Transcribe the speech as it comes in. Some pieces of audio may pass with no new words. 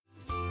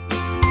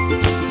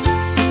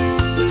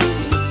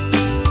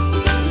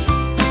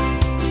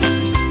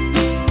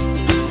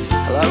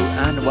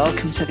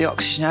welcome to the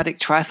Oxygen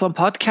Addict Triathlon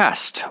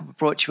Podcast. We're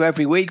brought to you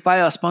every week by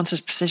our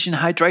sponsors,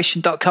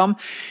 PrecisionHydration.com.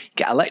 You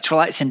get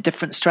electrolytes in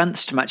different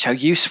strengths to match how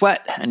you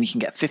sweat, and you can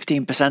get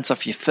 15%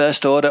 off your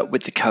first order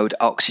with the code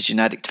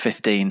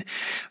OxygenAddict15.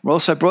 We're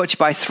also brought to you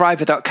by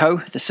Thriver.co,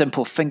 the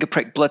simple finger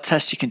prick blood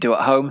test you can do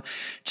at home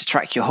to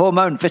track your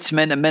hormone,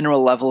 vitamin, and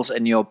mineral levels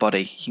in your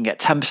body. You can get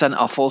 10%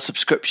 off all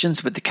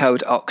subscriptions with the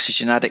code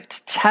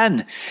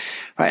OxygenAddict10.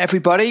 Right,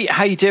 everybody,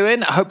 how you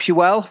doing? I hope you're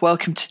well.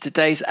 Welcome to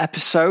today's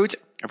episode.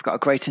 I've got a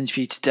great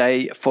interview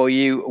today for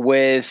you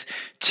with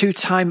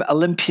two-time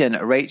Olympian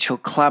Rachel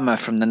Klamer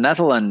from the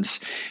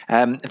Netherlands.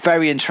 A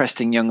very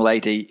interesting young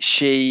lady.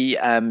 She's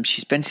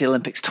been to the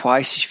Olympics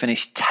twice. She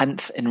finished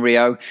 10th in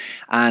Rio,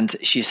 and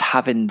she's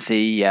having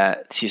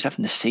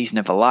the season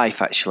of her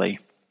life, actually.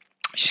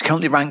 She's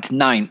currently ranked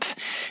 9th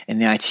in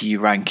the ITU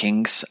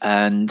rankings,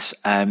 and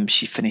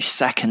she finished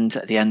second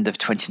at the end of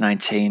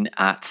 2019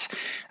 at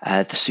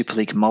the Super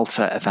League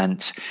Malta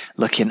event,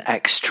 looking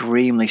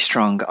extremely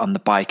strong on the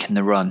bike and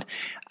the run.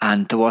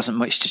 And there wasn't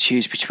much to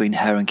choose between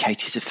her and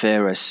Katie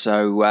Zafiris.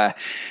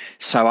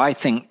 So I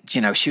think,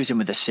 she was in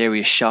with a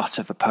serious shot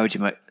of a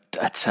podium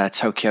at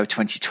Tokyo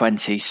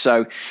 2020.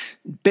 So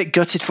bit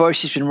gutted for her.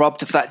 She's been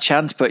robbed of that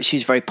chance, but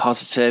she's very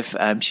positive.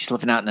 She's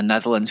living out in the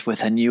Netherlands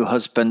with her new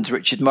husband,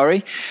 Richard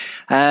Murray.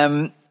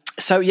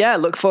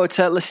 Look forward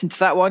to listening to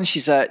that one.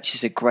 She's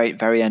a great,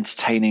 very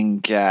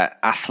entertaining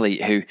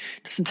athlete who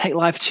doesn't take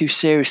life too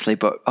seriously,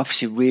 but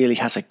obviously really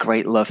has a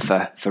great love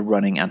for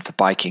running and for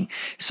biking.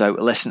 So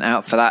listen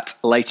out for that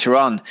later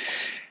on.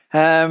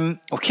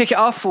 We'll kick it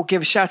off. We'll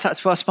give a shout out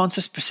to our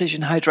sponsors,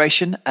 Precision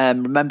Hydration.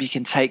 Remember, you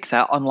can take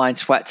their online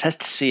sweat test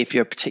to see if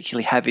you're a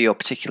particularly heavy or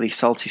particularly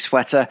salty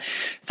sweater.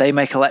 They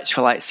make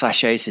electrolyte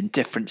sachets in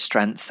different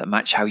strengths that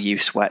match how you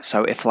sweat.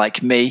 So if,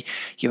 like me,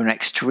 you're an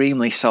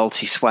extremely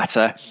salty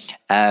sweater,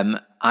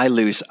 I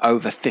lose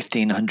over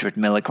 1,500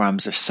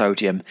 milligrams of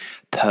sodium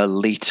per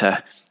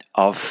litre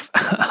of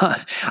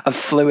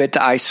fluid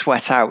that I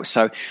sweat out.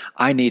 So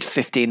I need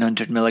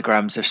 1,500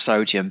 milligrams of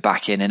sodium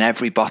back in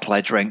every bottle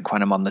I drink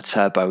when I'm on the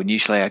turbo. And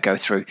usually I go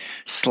through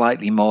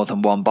slightly more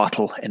than one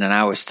bottle in an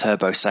hour's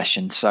turbo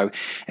session. So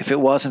if it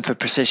wasn't for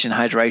Precision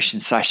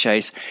Hydration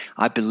sachets,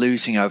 I'd be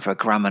losing over 1.5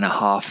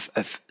 grams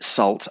of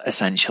salt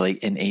essentially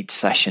in each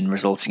session,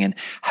 resulting in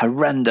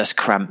horrendous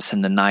cramps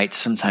in the night,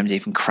 sometimes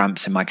even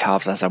cramps in my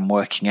calves as I'm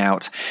working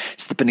out.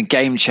 So they've been a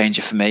game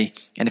changer for me.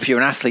 And if you're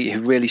an athlete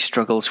who really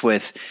struggles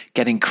with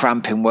getting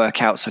cramp in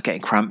workouts or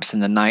getting cramps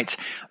in the night,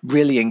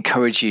 really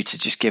encourage you to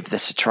just give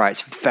this a try.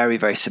 It's a very,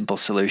 very simple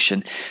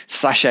solution.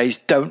 Sachets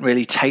don't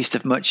really taste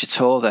of much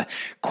at all. They're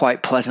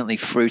quite pleasantly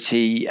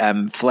fruity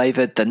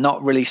flavored. They're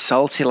not really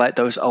salty like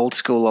those old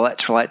school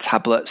electrolyte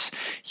tablets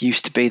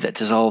used to be that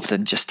dissolved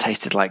and just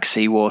tasted like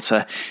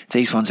seawater.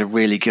 These ones are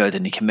really good,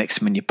 and you can mix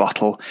them in your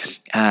bottle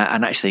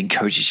and actually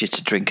encourages you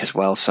to drink as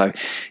well. So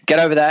get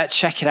over there,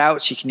 check it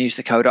out. You can use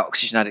the code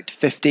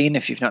OxygenAddict15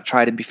 if you've not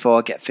tried them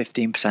before. Get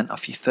 15%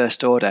 off your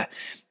first order.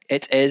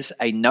 It is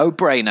a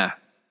no-brainer.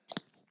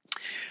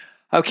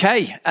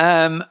 Okay,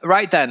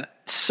 right then.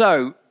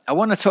 So I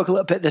want to talk a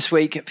little bit this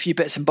week, a few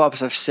bits and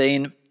bobs I've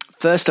seen.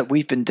 First up,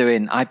 I've been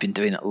doing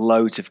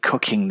loads of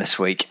cooking this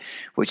week,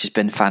 which has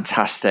been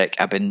fantastic.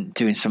 I've been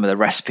doing some of the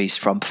recipes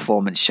from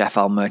Performance Chef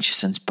Al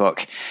Murchison's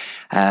book.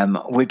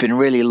 We've been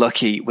really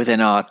lucky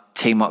within our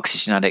team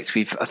Oxygen Addicts.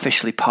 We've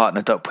officially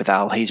partnered up with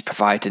Al. He's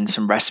providing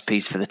some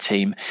recipes for the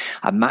team.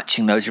 I'm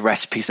matching those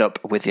recipes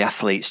up with the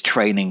athletes'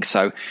 training.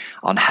 So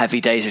on heavy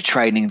days of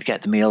training, they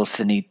get the meals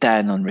they need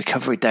then. On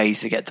recovery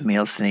days, they get the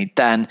meals they need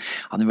then.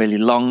 On the really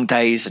long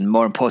days, and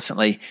more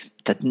importantly,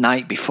 the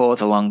night before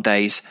the long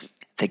days,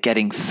 they're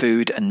getting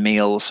food and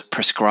meals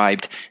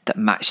prescribed that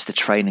match the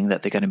training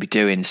that they're going to be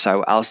doing.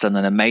 So Al's done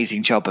an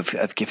amazing job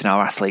of giving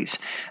our athletes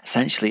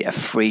essentially a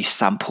free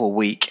sample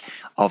week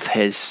of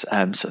his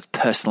sort of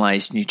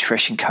personalized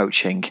nutrition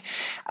coaching,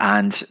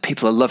 and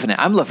people are loving it.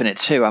 I'm loving it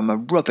too. I'm a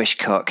rubbish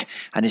cook,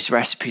 and his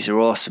recipes are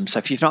awesome. So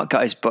if you've not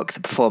got his book, The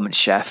Performance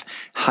Chef,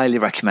 highly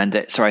recommend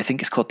it. Sorry, I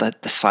think it's called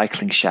the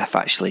Cycling Chef,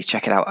 actually.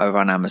 Check it out over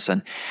on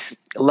Amazon.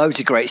 Loads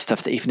of great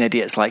stuff that even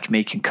idiots like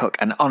me can cook.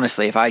 And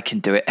honestly, if I can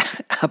do it,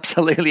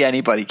 absolutely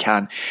anybody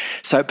can.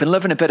 So I've been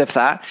loving a bit of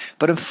that.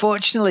 But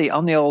unfortunately,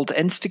 on the old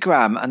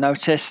Instagram, I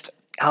noticed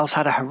Al's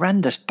had a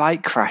horrendous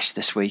bike crash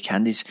this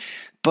weekend. He's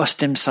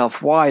busted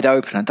himself wide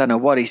open. I don't know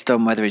what he's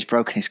done, whether he's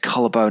broken his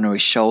collarbone or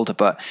his shoulder,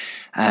 but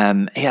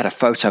he had a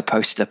photo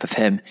posted up of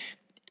him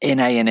in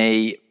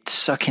A&E,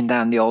 sucking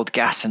down the old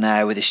gas and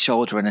air with his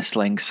shoulder in a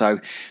sling. So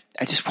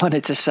I just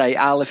wanted to say,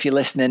 Al, if you're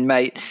listening,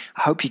 mate,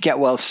 I hope you get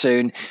well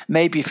soon.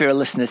 Maybe if you're a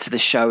listener to the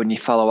show and you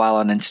follow Al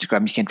on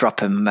Instagram, you can drop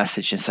him a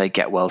message and say,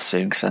 get well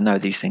soon, because I know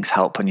these things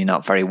help when you're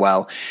not very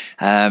well.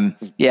 I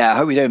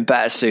hope you're doing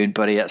better soon,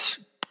 buddy. It's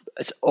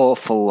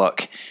awful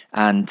luck.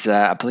 And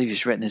I believe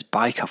he's written his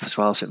bike off as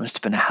well, so it must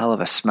have been a hell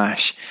of a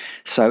smash.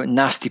 So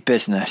nasty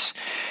business.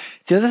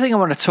 The other thing I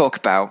want to talk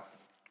about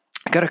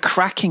I got a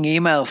cracking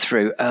email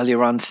through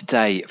earlier on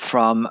today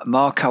from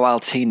Marco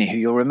Altini, who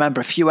you'll remember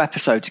a few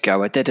episodes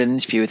ago. I did an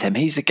interview with him.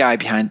 He's the guy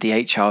behind the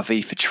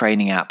HRV for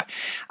Training app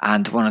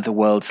and one of the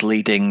world's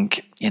leading,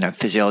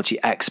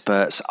 physiology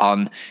experts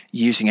on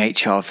using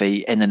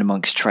HRV in and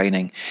amongst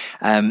training.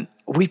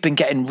 We've been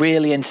getting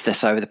really into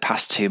this over the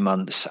past 2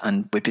 months,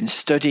 and we've been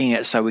studying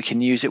it so we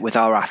can use it with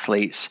our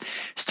athletes,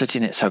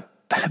 studying it so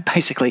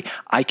basically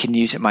I can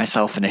use it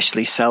myself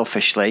initially,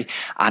 selfishly,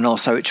 and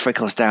also it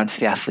trickles down to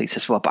the athletes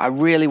as well. But I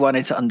really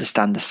wanted to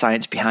understand the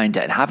science behind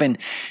it, and having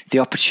the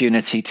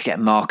opportunity to get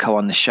Marco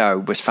on the show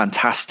was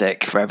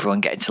fantastic for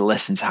everyone getting to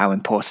listen to how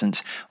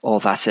important all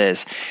that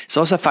is. It's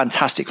also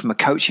fantastic from a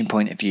coaching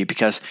point of view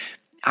because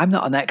I'm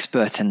not an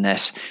expert in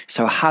this,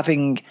 so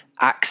having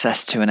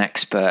access to an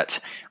expert,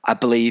 I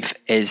believe,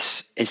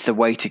 is the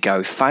way to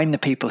go. Find the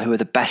people who are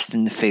the best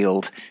in the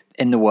field,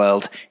 in the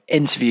world,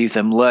 interview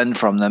them, learn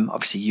from them.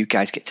 Obviously, you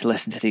guys get to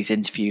listen to these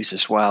interviews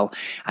as well,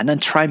 and then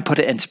try and put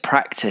it into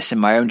practice in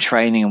my own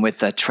training and with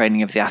the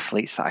training of the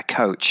athletes that I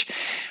coach.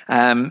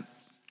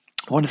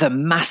 One of the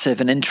massive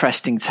and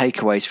interesting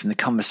takeaways from the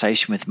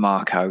conversation with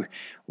Marco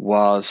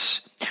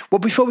was, well,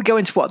 before we go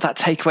into what that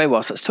takeaway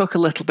was, let's talk a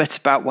little bit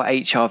about what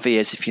HRV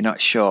is if you're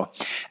not sure.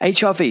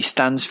 HRV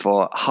stands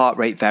for heart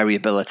rate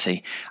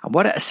variability, and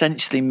what it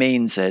essentially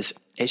means is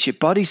it's your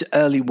body's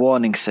early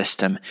warning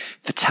system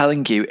for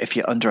telling you if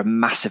you're under a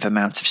massive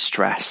amount of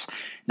stress.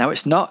 Now,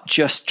 it's not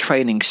just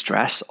training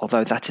stress,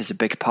 although that is a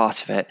big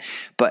part of it,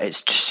 but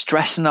it's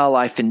stress in our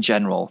life in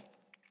general.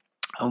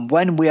 And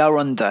when we are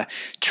under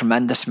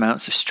tremendous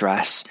amounts of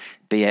stress,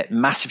 be it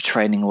massive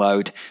training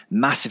load,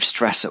 massive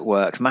stress at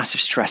work,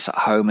 massive stress at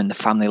home in the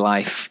family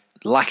life,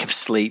 lack of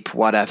sleep,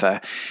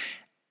 whatever,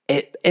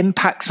 it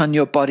impacts on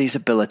your body's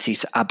ability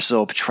to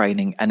absorb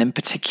training, and in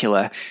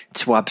particular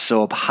to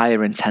absorb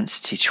higher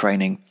intensity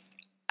training.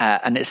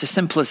 And it's as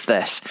simple as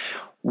this.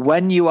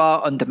 When you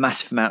are under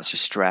massive amounts of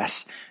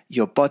stress,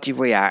 your body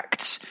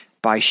reacts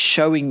by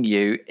showing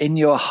you in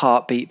your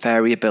heartbeat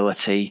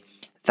variability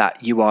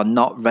that you are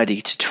not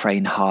ready to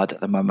train hard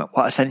at the moment.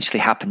 What essentially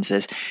happens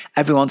is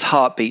everyone's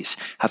heartbeats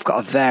have got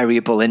a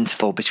variable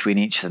interval between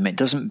each of them. It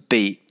doesn't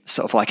beat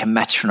sort of like a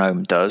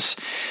metronome does.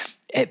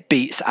 It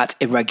beats at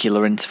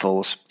irregular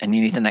intervals, and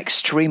you need an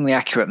extremely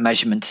accurate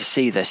measurement to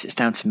see this. It's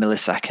down to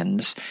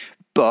milliseconds.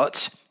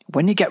 But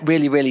when you get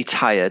really, really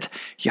tired,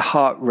 your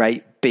heart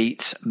rate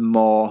beats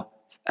more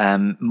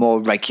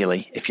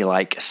regularly, if you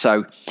like.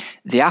 So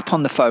the app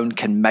on the phone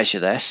can measure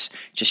this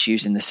just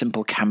using the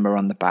simple camera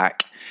on the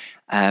back.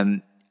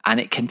 And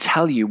it can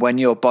tell you when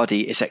your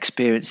body is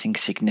experiencing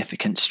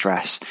significant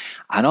stress.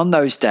 And on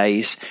those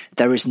days,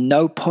 there is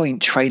no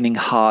point training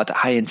hard at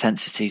high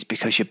intensities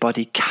because your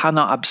body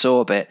cannot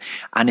absorb it.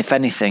 And if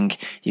anything,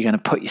 you're going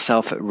to put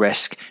yourself at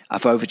risk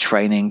of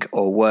overtraining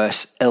or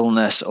worse,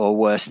 illness or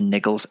worse,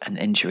 niggles and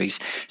injuries.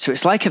 So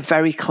it's like a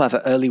very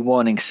clever early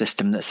warning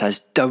system that says,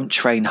 don't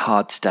train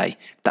hard today.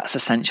 That's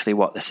essentially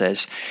what this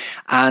is.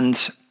 And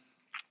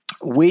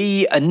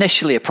we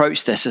initially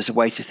approached this as a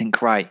way to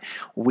think, right,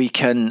 we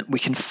can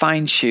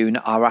fine tune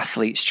our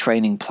athletes'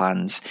 training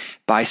plans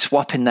by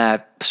swapping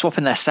their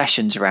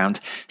sessions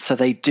around so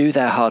they do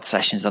their hard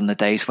sessions on the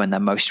days when they're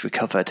most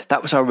recovered.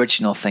 That was our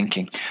original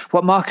thinking.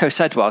 What Marco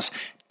said was,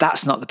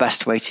 that's not the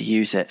best way to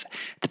use it.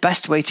 The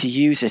best way to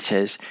use it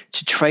is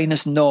to train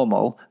as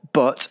normal,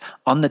 but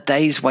on the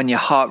days when your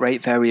heart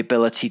rate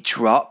variability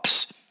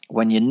drops,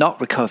 when you're not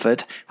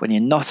recovered, when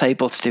you're not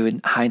able to do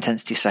high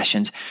intensity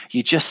sessions,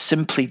 you just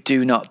simply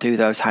do not do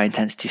those high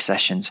intensity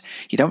sessions.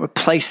 You don't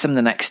replace them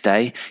the next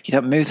day. You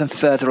don't move them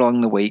further along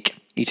the week.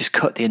 You just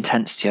cut the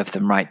intensity of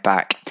them right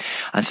back.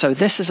 And so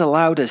this has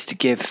allowed us to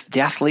give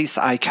the athletes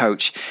that I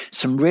coach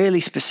some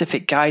really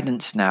specific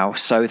guidance now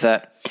so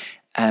that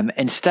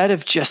instead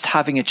of just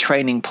having a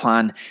training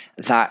plan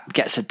that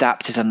gets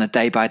adapted on a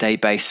day-by-day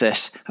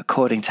basis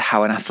according to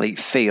how an athlete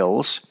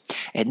feels,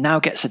 it now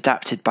gets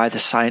adapted by the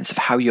science of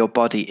how your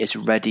body is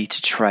ready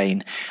to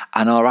train.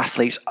 And our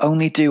athletes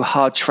only do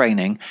hard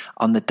training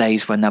on the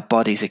days when their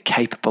bodies are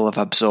capable of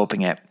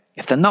absorbing it.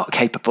 If they're not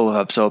capable of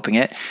absorbing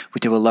it, we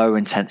do a lower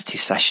intensity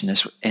session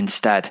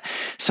instead.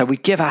 So we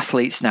give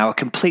athletes now a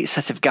complete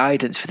set of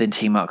guidance within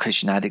Team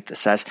Oxygen Addict that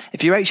says,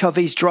 if your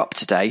HRV's dropped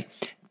today,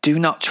 do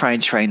not try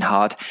and train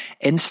hard.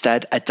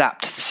 Instead,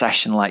 adapt the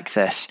session like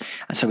this.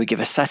 And so we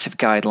give a set of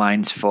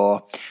guidelines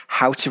for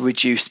how to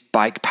reduce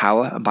bike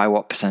power and by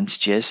what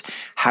percentages,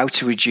 how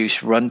to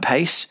reduce run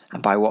pace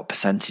and by what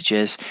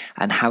percentages,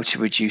 and how to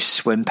reduce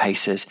swim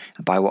paces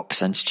and by what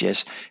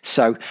percentages.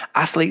 So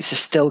athletes are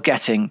still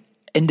getting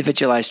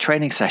individualized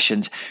training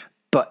sessions,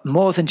 but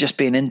more than just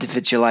being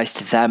individualized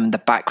to them, the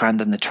background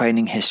and the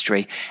training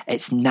history,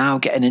 it's now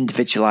getting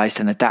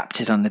individualized and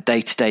adapted on a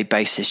day-to-day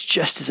basis,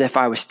 just as if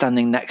I was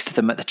standing next to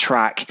them at the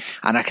track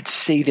and I could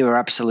see they were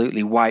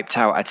absolutely wiped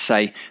out. I'd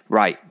say,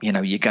 right,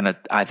 you're going to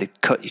either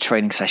cut your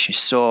training session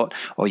short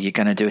or you're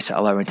going to do it at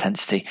a lower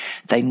intensity.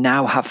 They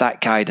now have that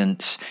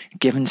guidance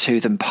given to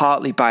them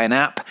partly by an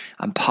app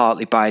and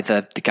partly by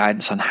the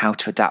guidance on how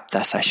to adapt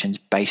their sessions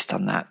based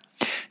on that.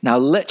 Now,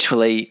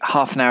 literally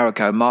half an hour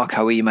ago,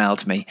 Marco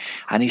emailed me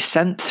and he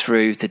sent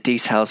through the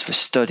details of a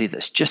study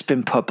that's just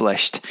been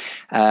published.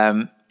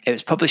 It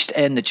was published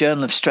in the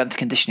Journal of Strength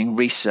Conditioning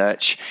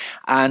Research,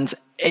 and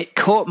it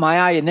caught my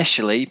eye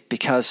initially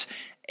because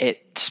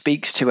it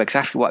speaks to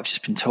exactly what I've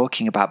just been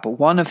talking about. But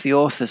one of the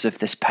authors of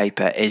this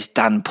paper is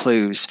Dan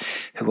Plews,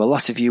 who a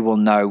lot of you will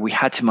know. We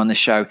had him on the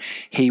show.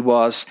 He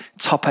was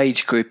top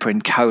age grouper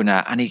in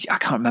Kona, and I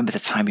can't remember the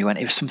time he went.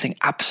 It was something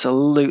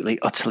absolutely,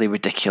 utterly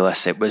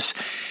ridiculous. It was,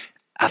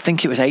 I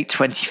think it was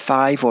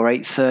 8:25 or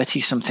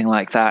 8:30, something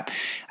like that.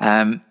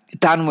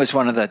 Dan was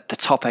one of the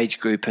top age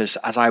groupers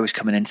as I was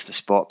coming into the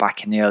sport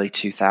back in the early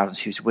 2000s.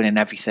 He was winning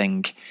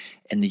everything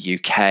in the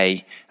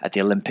UK at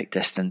the Olympic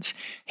distance.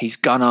 He's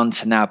gone on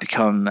to now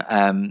become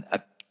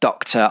a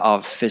doctor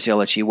of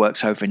physiology,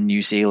 works over in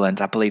New Zealand,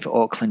 I believe at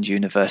Auckland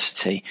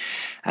University.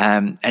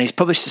 And he's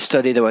published a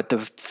study. There were the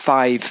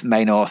 5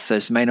 main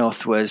authors. The main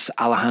author was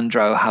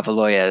Alejandro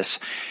Javaloyes.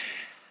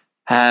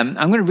 I'm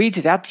going to read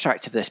you the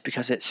abstract of this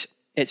because it's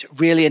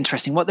really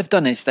interesting. What they've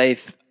done is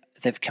they've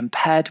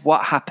compared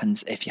what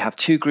happens if you have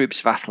 2 groups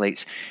of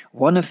athletes.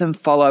 One of them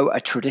follow a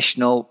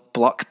traditional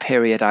block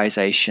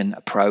periodization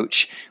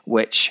approach,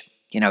 which,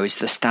 is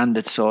the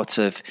standard sort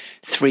of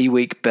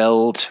 3-week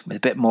build with a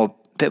bit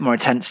more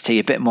intensity,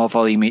 a bit more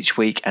volume each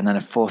week, and then a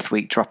 4th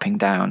week dropping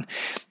down.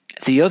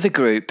 The other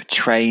group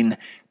train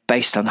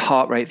based on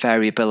heart rate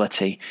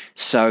variability.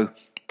 So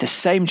the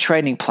same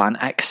training plan,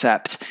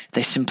 except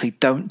they simply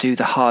don't do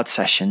the hard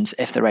sessions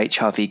if their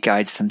HRV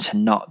guides them to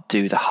not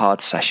do the hard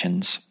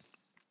sessions.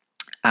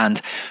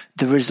 And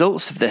the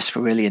results of this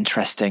were really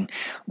interesting.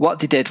 What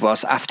they did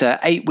was, after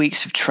 8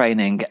 weeks of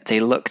training, they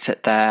looked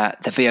at the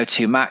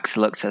VO2 max,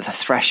 they looked at the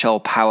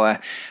threshold power,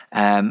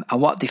 and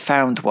what they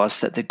found was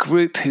that the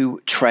group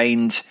who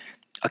trained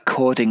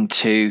according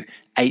to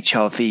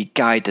HRV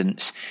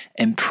guidance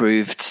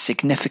improved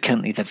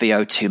significantly the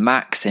VO2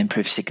 max, they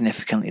improved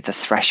significantly the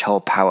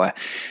threshold power.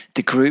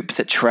 The group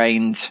that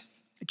trained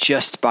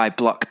just by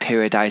block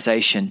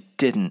periodization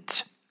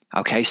didn't.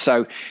 Okay,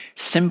 so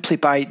simply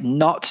by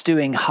not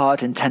doing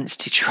hard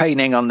intensity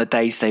training on the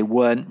days they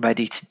weren't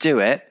ready to do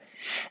it,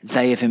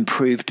 they have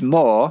improved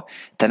more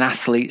than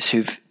athletes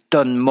who've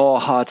done more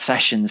hard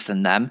sessions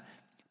than them,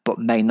 but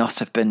may not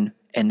have been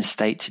in a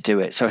state to do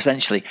it. So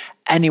essentially,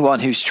 anyone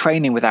who's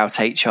training without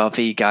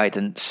HRV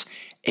guidance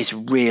is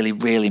really,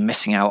 really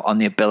missing out on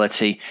the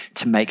ability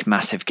to make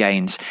massive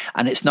gains.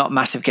 And it's not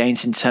massive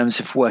gains in terms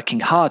of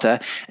working harder,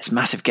 it's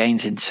massive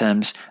gains in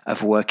terms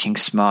of working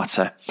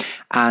smarter.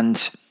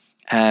 And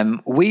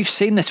we've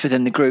seen this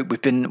within the group.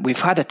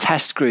 We've had a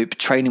test group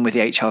training with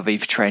the HRV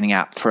for Training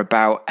app for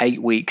about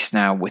 8 weeks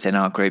now within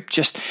our group.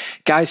 Just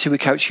guys who we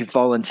coach who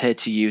volunteered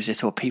to use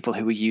it, or people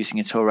who were using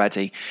it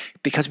already,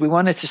 because we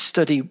wanted to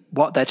study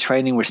what their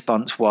training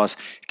response was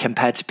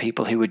compared to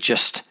people who were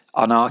just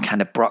on our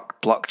kind of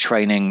block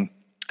training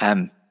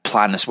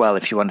plan as well,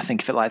 if you want to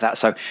think of it like that.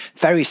 So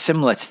very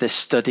similar to this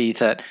study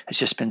that has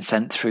just been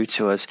sent through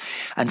to us.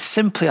 And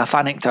simply off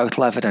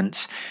anecdotal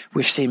evidence,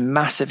 we've seen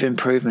massive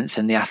improvements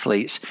in the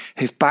athletes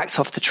who've backed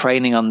off the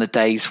training on the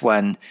days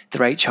when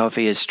their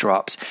HRV has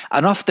dropped.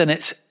 And often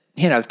it's,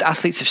 the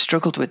athletes have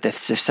struggled with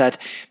this. They've said,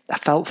 I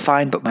felt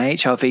fine, but my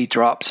HRV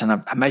dropped,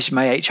 and I measured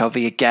my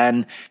HRV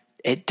again.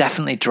 It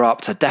definitely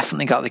dropped. I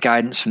definitely got the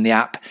guidance from the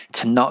app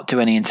to not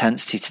do any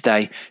intensity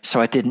today, so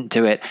I didn't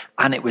do it.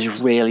 And it was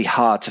really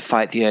hard to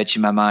fight the urge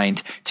in my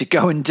mind to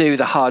go and do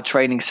the hard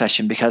training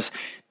session because,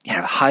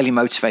 highly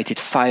motivated,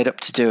 fired up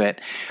to do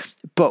it.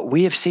 But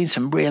we have seen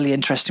some really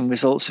interesting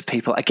results of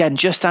people. Again,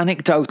 just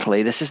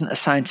anecdotally, this isn't a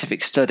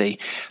scientific study,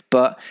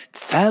 but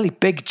fairly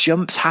big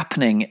jumps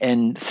happening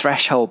in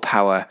threshold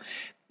power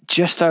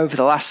just over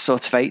the last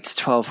sort of 8 to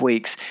 12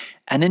 weeks.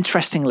 And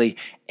interestingly,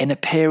 in a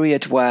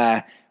period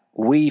where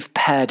we've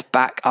pared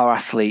back our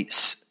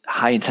athletes'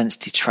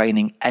 high-intensity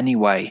training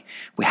anyway.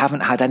 We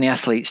haven't had any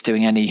athletes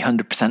doing any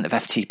 100% of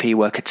FTP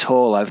work at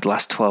all over the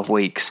last 12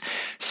 weeks.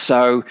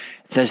 So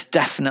there's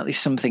definitely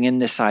something in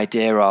this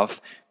idea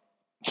of,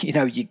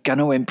 you're going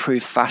to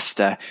improve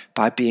faster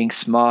by being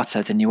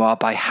smarter than you are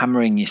by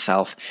hammering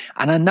yourself.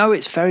 And I know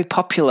it's very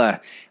popular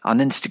on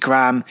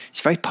Instagram.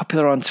 It's very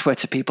popular on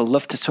Twitter. People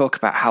love to talk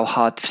about how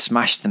hard they've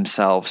smashed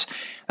themselves.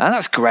 And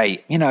that's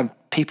great.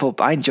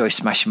 I enjoy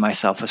smashing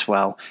myself as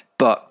well.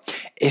 But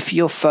if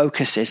your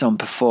focus is on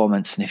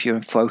performance and if your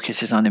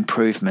focus is on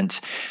improvement,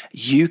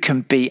 you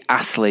can beat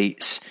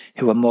athletes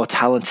who are more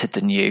talented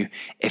than you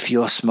if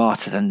you're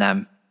smarter than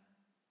them.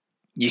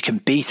 You can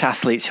beat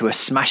athletes who are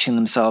smashing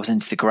themselves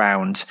into the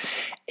ground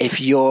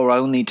if you're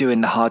only doing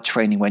the hard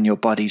training when your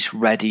body's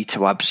ready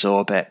to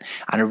absorb it.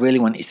 And I really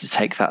want you to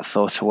take that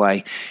thought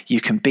away.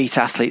 You can beat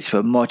athletes who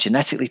are more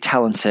genetically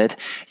talented.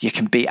 You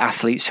can beat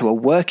athletes who are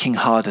working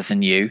harder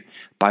than you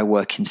by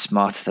working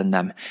smarter than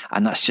them.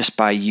 And that's just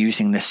by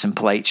using this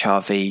simple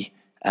HRV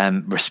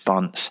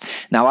response.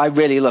 Now, I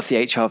really love the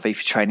HRV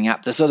for Training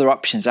app. There's other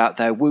options out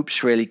there.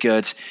 Whoop's really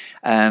good.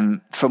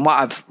 From what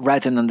I've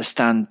read and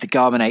understand, the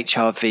Garmin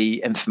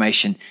HRV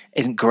information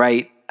isn't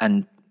great,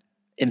 and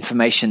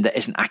information that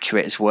isn't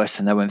accurate is worse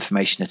than no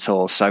information at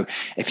all. So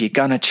if you're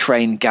going to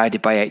train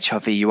guided by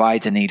HRV, you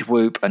either need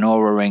Whoop, an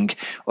Aura Ring,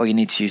 or you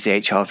need to use the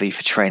HRV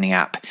for Training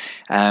app.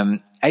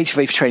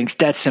 HRV for training is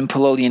dead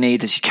simple. All you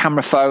need is your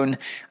camera phone,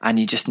 and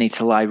you just need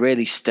to lie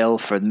really still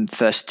for the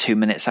first 2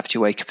 minutes after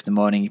you wake up in the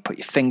morning. You put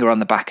your finger on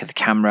the back of the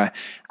camera,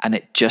 and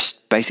it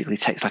just basically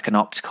takes like an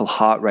optical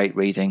heart rate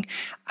reading.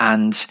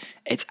 And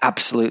it's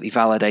absolutely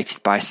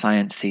validated by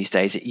science these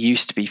days. It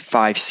used to be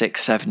 5,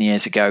 6, 7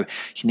 years ago.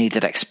 You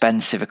needed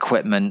expensive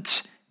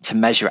equipment to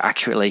measure it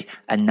accurately,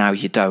 and now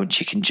you don't.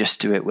 You can just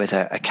do it with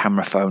a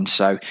camera phone.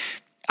 So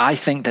I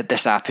think that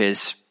this app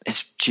is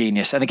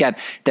genius. And again,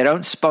 they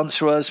don't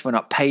sponsor us. We're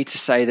not paid to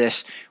say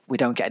this. We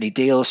don't get any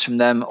deals from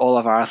them. All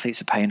of our athletes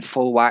are paying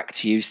full whack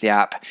to use the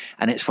app.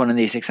 And it's one of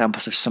these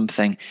examples of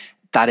something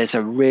that is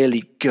a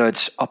really good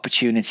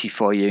opportunity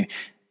for you.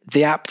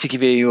 The app, to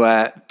give you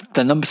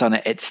the numbers on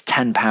it, it's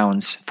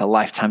 £10 for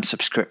lifetime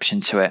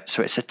subscription to it.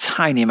 So it's a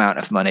tiny amount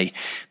of money.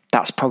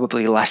 That's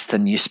probably less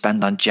than you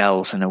spend on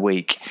gels in a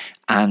week.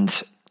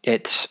 And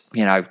it's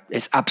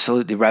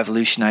absolutely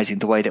revolutionizing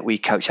the way that we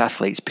coach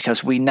athletes,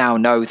 because we now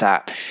know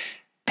that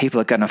people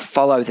are going to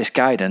follow this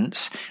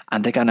guidance,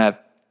 and they're going to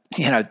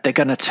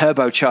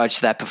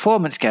turbocharge their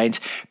performance gains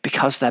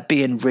because they're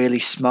being really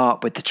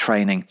smart with the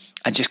training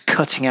and just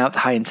cutting out the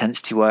high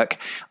intensity work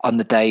on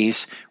the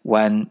days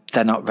when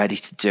they're not ready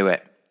to do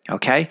it.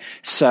 Okay,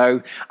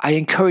 so I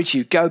encourage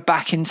you, go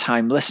back in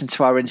time, listen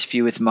to our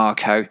interview with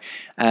Marco.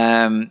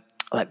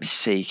 Let me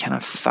see. Can I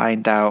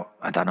find out?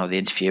 I don't know the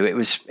interview. It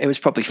was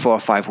probably 4 or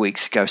 5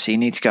 weeks ago. So you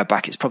need to go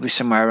back. It's probably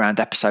somewhere around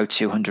episode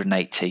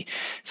 280.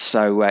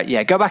 So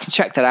go back and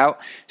check that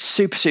out.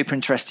 Super, super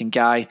interesting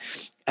guy.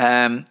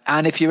 And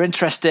if you're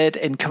interested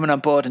in coming on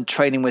board and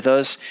training with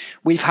us,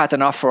 we've had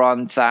an offer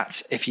on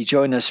that. If you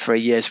join us for a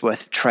year's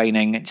worth of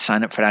training and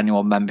sign up for an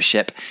annual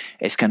membership,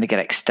 it's going to get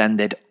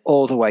extended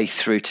all the way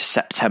through to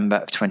September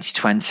of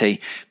 2020.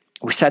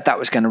 We said that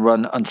was going to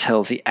run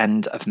until the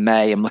end of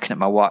May. I'm looking at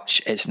my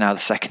watch. It's now the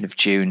 2nd of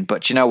June.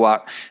 But do you know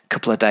what? A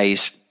couple of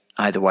days,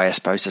 either way, I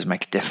suppose, does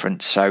make a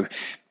difference. So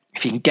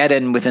if you can get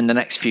in within the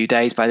next few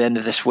days, by the end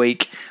of this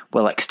week,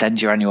 we'll extend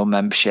your annual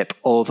membership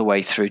all the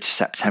way through to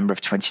September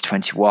of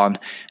 2021.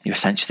 You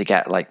essentially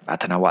get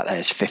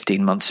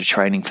 15 months of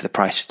training for the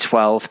price of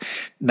 12.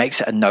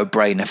 Makes it a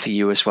no-brainer for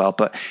you as well.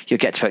 But you'll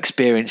get to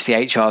experience the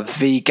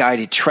HRV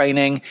guided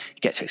training. You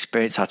get to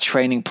experience our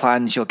training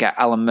plans. You'll get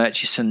Alan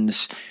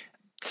Murchison's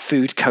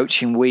food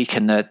coaching week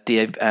and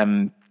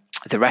the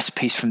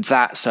recipes from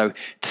that. So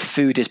the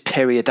food is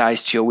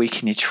periodized to your week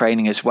and your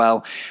training as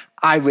well.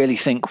 I really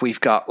think we've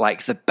got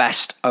the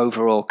best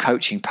overall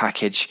coaching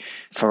package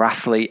for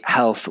athlete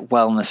health,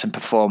 wellness, and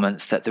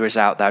performance that there is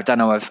out there. I don't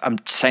know if I'm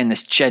saying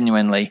this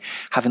genuinely,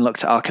 having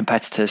looked at our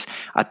competitors.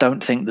 I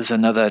don't think there's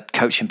another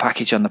coaching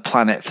package on the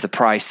planet for the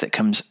price that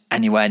comes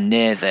anywhere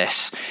near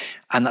this.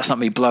 And that's not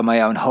me blowing my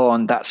own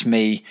horn. That's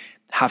me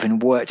having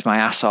worked my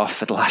ass off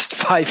for the last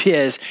 5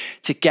 years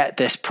to get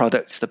this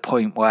product to the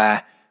point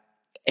where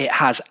it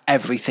has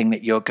everything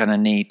that you're going to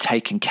need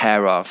taken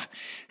care of.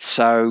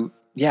 So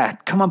yeah,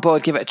 come on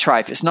board, give it a try.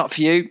 If it's not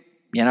for you,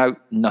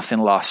 nothing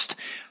lost.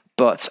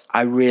 But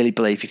I really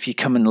believe if you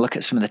come and look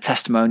at some of the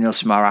testimonials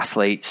from our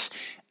athletes,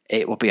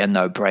 it will be a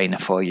no-brainer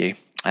for you.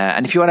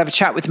 And if you want to have a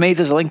chat with me,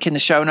 there's a link in the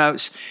show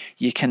notes.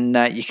 You can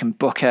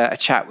book a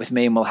chat with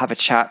me, and we'll have a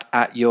chat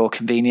at your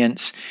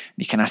convenience.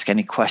 You can ask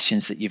any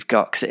questions that you've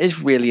got, because it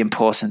is really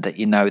important that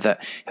you know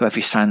that whoever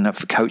you're signing up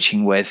for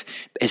coaching with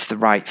is the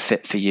right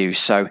fit for you.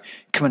 So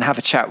come and have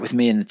a chat with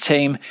me and the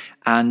team,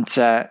 and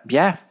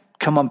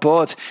come on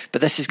board. But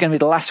this is going to be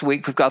the last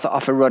week we've got the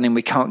offer running.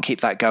 We can't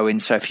keep that going.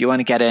 So if you want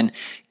to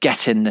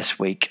get in this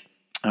week.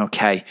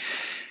 Okay.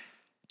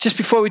 Just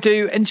before we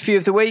do interview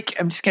of the week,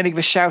 I'm just going to give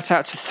a shout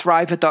out to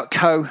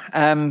thriver.co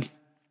and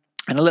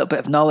a little bit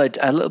of knowledge,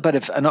 a little bit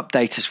of an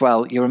update as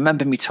well. You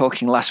remember me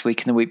talking last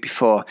week and the week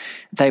before.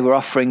 They were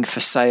offering for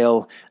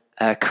sale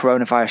a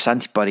coronavirus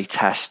antibody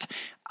test.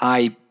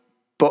 I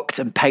booked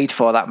and paid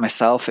for that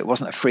myself. It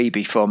wasn't a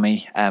freebie for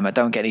me. I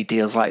don't get any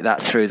deals like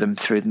that through them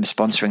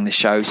sponsoring the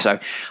show. So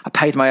I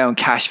paid my own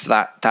cash for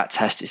that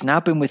test. It's now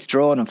been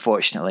withdrawn,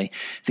 unfortunately.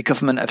 The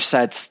government have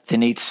said they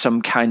need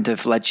some kind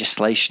of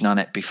legislation on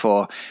it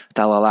before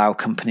they'll allow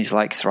companies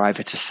like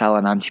Thriver to sell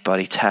an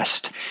antibody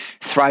test.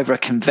 Thriver are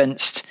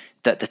convinced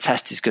that the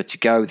test is good to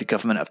go. The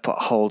government have put a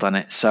hold on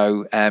it.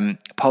 So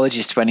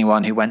apologies to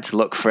anyone who went to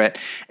look for it.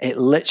 It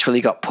literally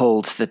got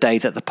pulled the day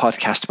that the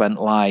podcast went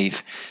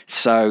live.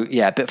 So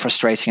yeah, a bit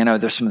frustrating. I know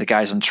there's some of the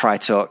guys on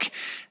TriTalk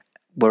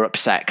were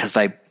upset because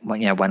they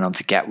went on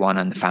to get one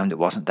and found it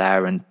wasn't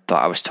there and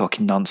thought I was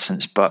talking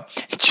nonsense.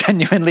 But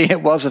genuinely,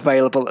 it was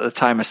available at the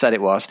time I said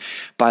it was.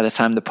 By the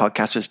time the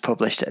podcast was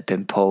published, it had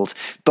been pulled.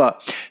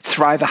 But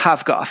Thriver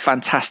have got a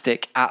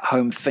fantastic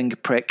at-home finger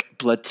prick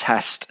blood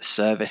test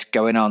service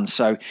going on.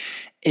 So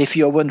if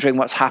you're wondering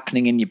what's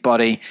happening in your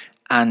body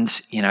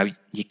and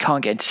you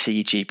can't get in to see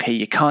your GP,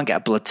 you can't get a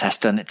blood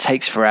test done, it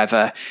takes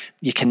forever,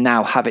 you can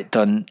now have it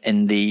done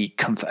in the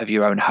comfort of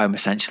your own home.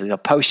 Essentially, they'll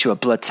post you a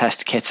blood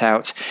test kit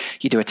out.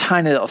 You do a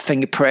tiny little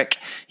finger prick,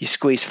 you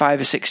squeeze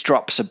 5 or 6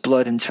 drops of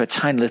blood into a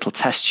tiny little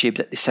test tube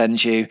that they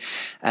send you.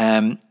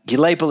 You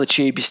label the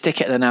tube, you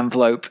stick it in an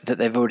envelope that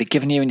they've already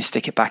given you, and you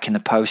stick it back in the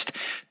post.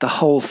 The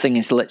whole thing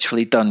is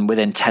literally done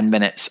within 10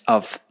 minutes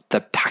of the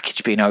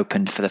package being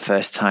opened for the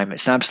first time.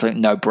 It's an absolute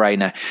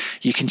no-brainer.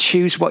 You can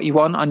choose what you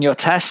want on your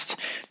test.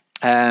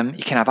 You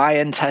can have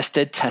iron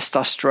tested,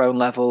 testosterone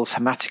levels,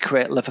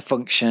 hematocrit, liver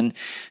function,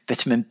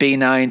 vitamin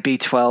B9,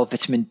 B12,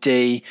 vitamin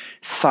D,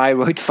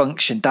 thyroid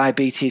function,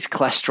 diabetes,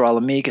 cholesterol,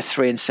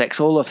 omega-3 and 6,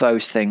 all of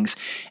those things.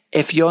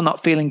 If you're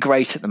not feeling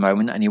great at the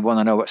moment and you want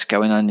to know what's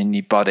going on in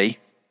your body,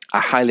 I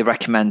highly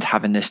recommend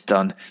having this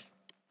done.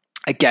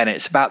 Again,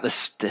 it's about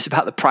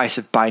the price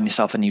of buying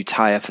yourself a new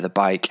tire for the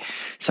bike.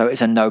 So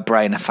it's a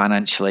no-brainer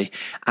financially.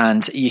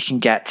 And you can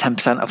get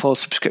 10% off all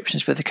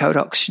subscriptions with the code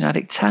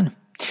OxygenAddict10.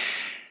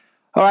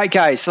 All right,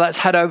 guys, so let's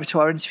head over to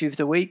our interview of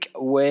the week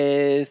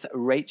with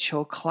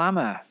Rachel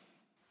Klamer.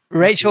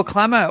 Rachel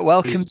Klamer,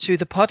 welcome to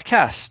the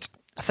podcast.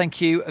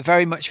 Thank you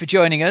very much for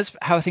joining us.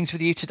 How are things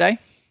with you today?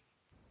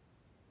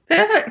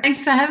 Perfect.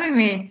 Thanks for having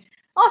me.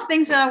 Oh,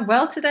 things are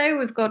well today.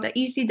 We've got an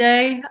easy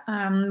day.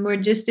 We're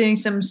just doing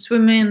some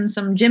swimming,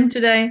 some gym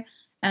today,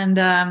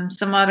 and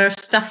some other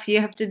stuff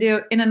you have to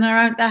do in and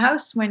around the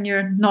house when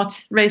you're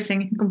not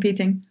racing and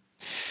competing.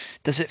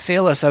 Does it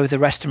feel as though the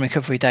rest and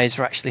recovery days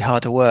are actually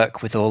harder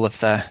work with all of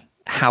the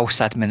house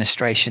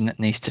administration that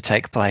needs to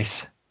take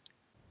place?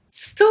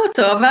 Sort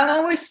of. I'm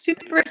always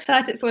super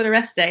excited for the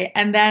rest day.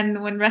 And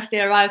then when rest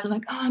day arrives, I'm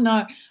like, oh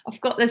no,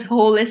 I've got this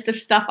whole list of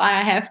stuff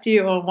I have to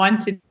or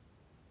want to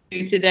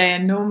do today.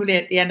 And normally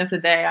at the end of the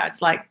day,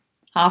 it's like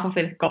half of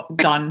it got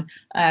done.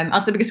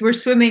 Also because we're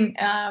swimming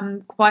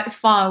quite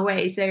far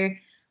away. So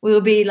we'll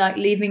be like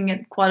leaving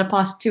at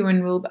 2:15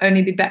 and we'll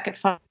only be back at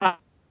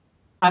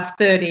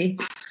 5:30.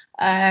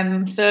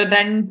 So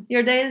then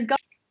your day is gone.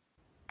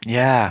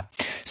 Yeah.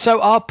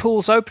 So are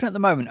pools open at the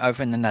moment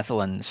over in the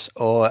Netherlands,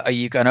 or are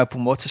you going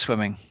open water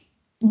swimming?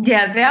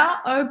 Yeah, they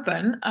are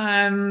open.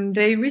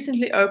 They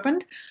recently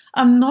opened.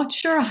 I'm not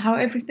sure how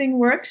everything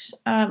works.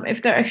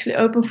 If they're actually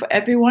open for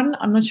everyone,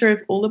 I'm not sure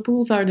if all the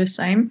pools are the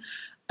same.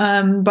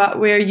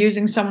 But we're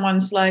using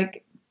someone's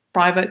like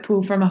private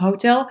pool from a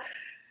hotel,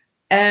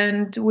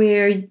 and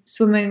we're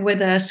swimming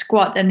with a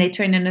squad, and they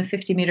train in a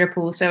 50-meter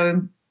pool.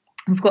 So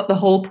we've got the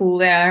whole pool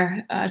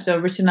there. So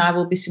Rich and I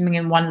will be swimming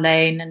in one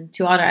lane and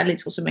 2 other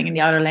athletes will swimming in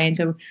the other lane.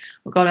 So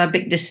we've got a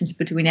big distance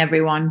between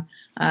everyone.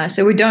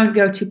 So we don't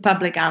go to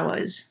public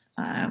hours.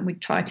 We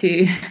try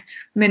to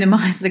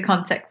minimize the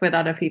contact with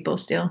other people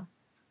still.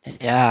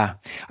 Yeah,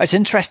 it's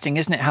interesting,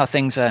 isn't it, how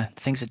things are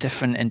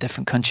different in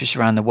different countries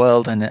around the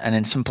world, and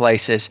in some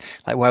places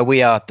like where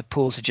we are, the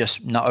pools are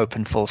just not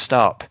open full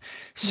stop.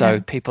 So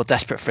people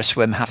desperate for a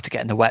swim have to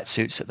get in the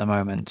wetsuits at the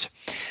moment.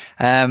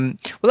 Well,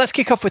 let's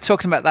kick off with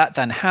talking about that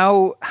then.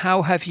 How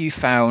have you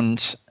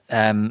found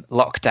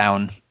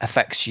lockdown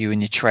affects you in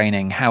your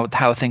training? How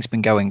have things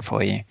been going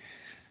for you?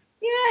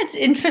 Yeah, it's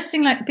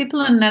interesting. Like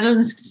people in the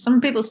Netherlands, some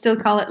people still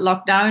call it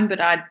lockdown,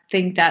 but I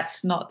think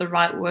that's not the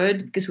right word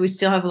because we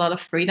still have a lot of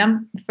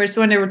freedom. First,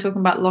 when they were talking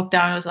about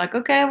lockdown, I was like,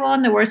 okay, well,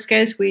 in the worst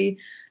case, we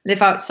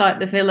live outside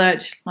the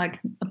village, like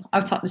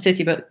outside the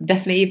city, but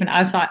definitely even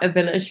outside a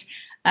village.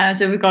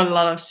 So we've got a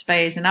lot of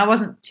space, and I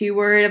wasn't too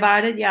worried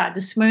about it. Yeah,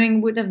 the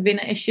swimming would have been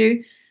an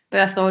issue,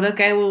 but I thought,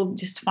 okay, we'll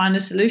just find a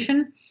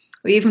solution.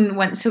 We even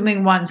went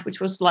swimming once,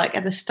 which was like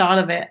at the start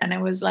of it, and it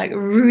was like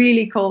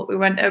really cold. We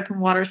went open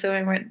water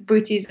swimming with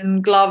booties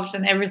and gloves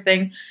and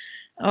everything.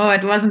 Oh,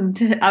 it wasn't.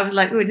 I was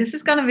like, oh, this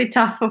is gonna be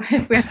tough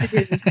if we have to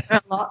do this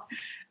a lot.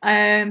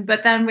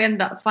 But then we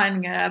ended up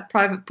finding a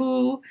private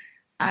pool.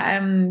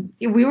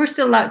 We were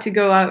still allowed to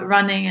go out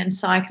running and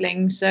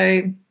cycling,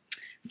 so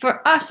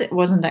for us it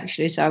wasn't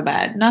actually so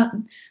bad.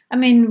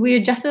 We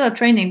adjusted our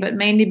training, but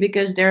mainly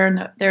because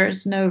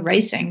there's no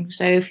racing.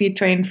 So if you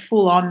train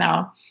full on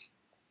now,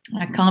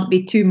 I can't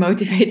be too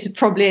motivated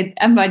probably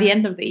and by the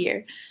end of the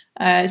year.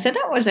 So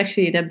that was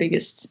actually the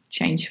biggest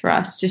change for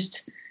us,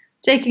 just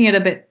taking it a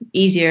bit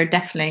easier,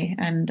 definitely,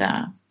 and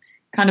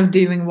kind of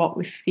doing what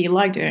we feel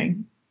like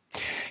doing.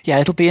 Yeah,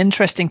 it'll be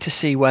interesting to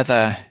see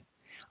whether,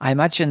 I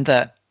imagine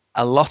that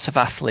a lot of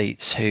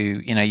athletes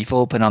who, you've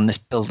all been on this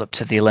build up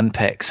to the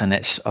Olympics, and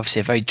it's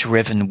obviously a very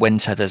driven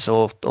winter. There's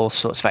all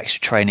sorts of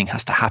extra training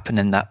has to happen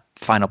in that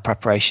final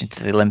preparation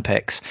to the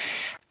Olympics.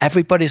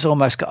 Everybody's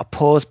almost got a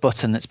pause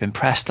button that's been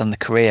pressed on the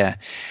career.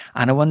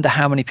 And I wonder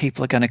how many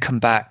people are going to come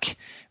back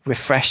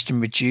refreshed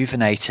and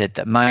rejuvenated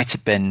that might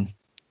have been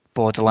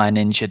borderline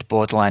injured,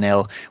 borderline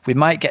ill. We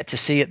might get to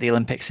see at the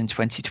Olympics in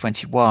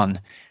 2021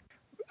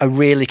 a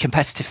really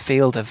competitive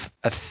field of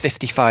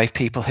 55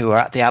 people who are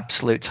at the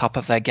absolute top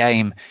of their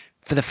game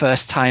for the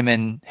first time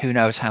in who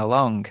knows how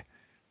long.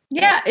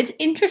 Yeah, it's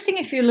interesting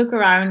if you look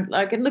around.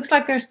 Like, it looks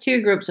like there's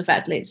two groups of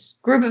athletes.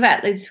 Group of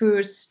athletes who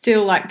are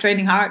still like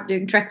training hard,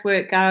 doing track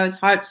workouts,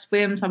 hard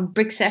swims, some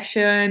brick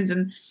sessions,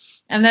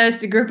 and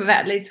there's the group of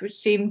athletes which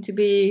seem to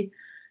be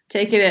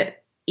taking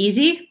it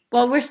easy.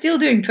 Well, we're still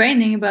doing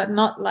training, but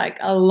not like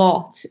a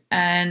lot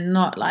and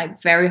not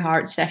like very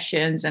hard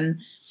sessions,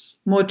 and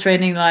more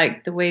training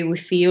like the way we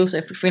feel. So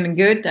if we're feeling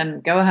good,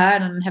 then go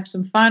ahead and have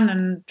some fun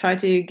and try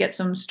to get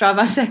some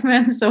Strava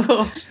segments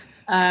or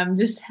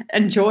just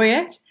enjoy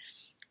it.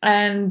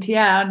 And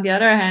yeah, on the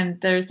other hand,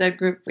 there's that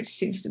group which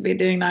seems to be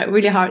doing like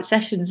really hard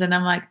sessions. And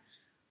I'm like,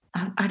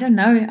 I don't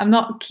know. I'm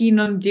not keen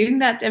on doing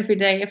that every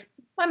day.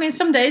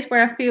 Some days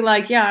where I feel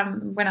like,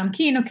 when I'm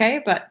keen,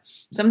 okay. But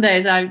some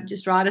days I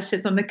just rather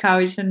sit on the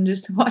couch and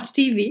just watch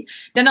TV.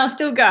 Then I'll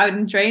still go out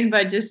and train,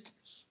 but just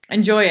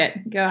enjoy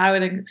it. Go out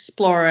and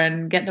explore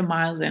and get the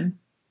miles in.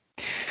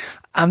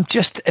 I'm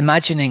just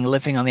imagining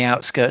living on the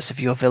outskirts of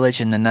your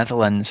village in the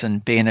Netherlands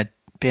and being a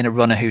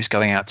runner who's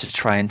going out to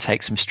try and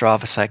take some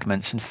Strava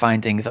segments and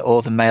finding that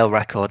all the male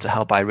records are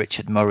held by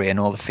Richard Murray and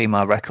all the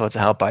female records are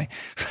held by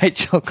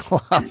Rachel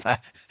Klamer.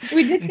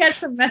 We did get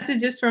some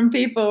messages from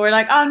people. We're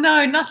like, oh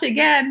no, not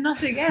again,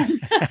 not again.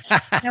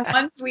 And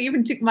once we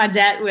even took my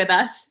dad with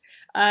us.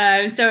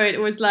 So it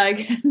was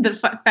like the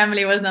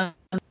family was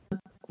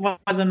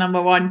a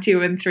number 1,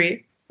 2, and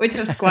 3, which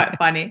was quite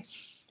funny.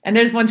 And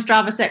there's one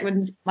Strava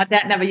segment. My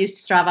dad never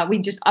used Strava. We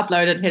just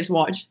uploaded his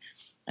watch.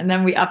 And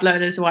then we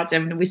uploaded his watch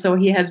and we saw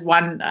he has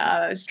one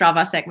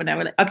Strava segment. And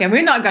we're like, okay,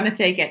 we're not going to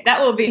take it. That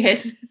will be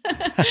his.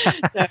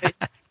 So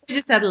we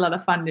just had a lot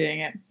of fun doing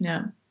it.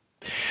 Yeah.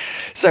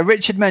 So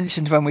Richard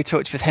mentioned when we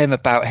talked with him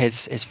about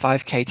his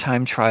 5K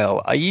time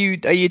trial, are you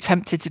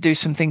tempted to do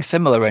something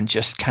similar and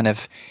just kind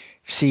of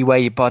see where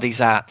your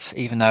body's at,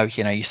 even though,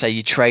 you say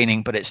you're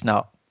training, but it's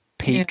not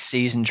peak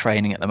season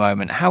training at the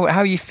moment? How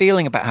are you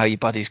feeling about how your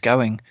body's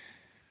going?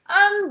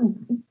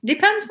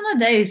 Depends on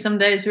the day. Some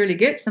days really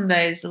good, some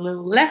days a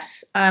little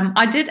less.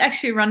 I did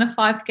actually run a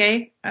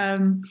 5K,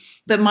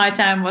 but my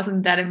time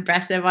wasn't that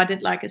impressive. I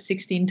did like a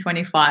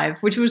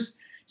 16:25, which was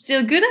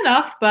still good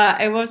enough,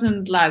 but it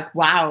wasn't like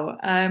wow.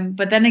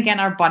 But then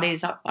again, our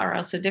bodies are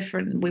also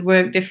different. We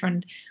work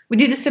different. We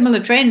did a similar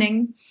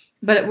training,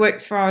 but it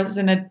works for us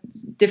in a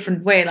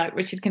different way. Like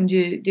Richard can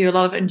do a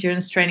lot of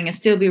endurance training and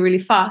still be really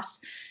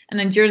fast.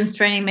 And endurance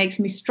training makes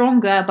me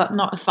stronger, but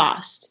not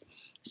fast.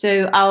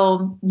 So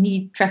I'll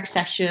need track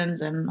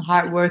sessions and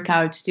hard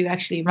workouts to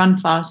actually run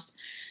fast.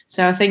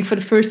 So I think for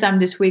the first time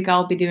this week,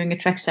 I'll be doing a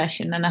track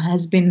session. And it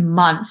has been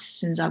months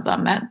since I've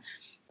done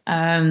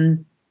that.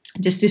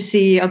 Just to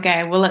see,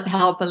 okay, will it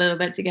help a little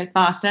bit to get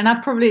faster? And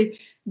I'll probably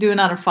do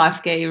another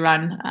 5K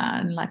run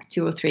in like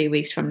 2 or 3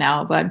 weeks from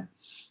now. But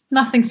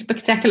nothing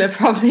spectacular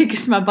probably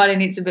because my body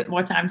needs a bit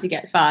more time to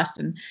get fast.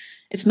 And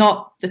it's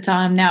not the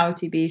time now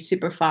to be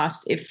super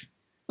fast. If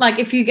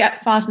you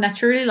get fast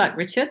naturally, like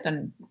Richard,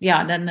 then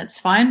that's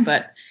fine.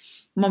 But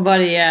my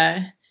body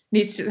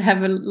needs to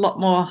have a lot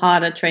more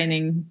harder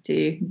training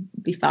to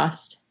be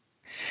fast.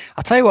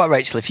 I'll tell you what,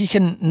 Rachel, if you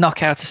can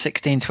knock out a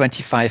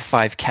 16:25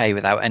 5K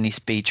without any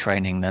speed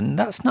training, then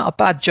that's not a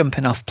bad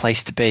jumping off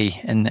place to be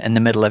in the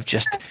middle of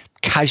just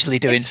casually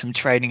doing some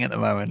training at the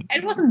moment.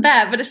 It wasn't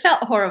bad, but it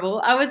felt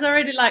horrible. I was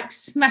already like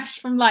smashed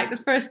from like the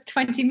first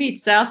 20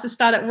 meters. I also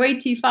started way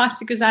too fast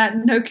because I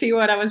had no clue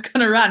what I was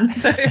going to run.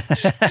 So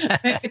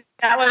that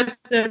was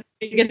the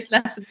biggest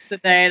lesson of the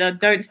day, that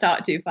don't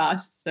start too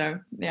fast. So,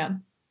 yeah.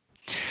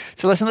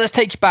 So listen, let's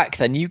take you back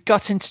then. You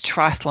got into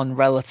triathlon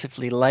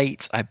relatively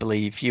late, I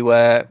believe.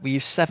 Were you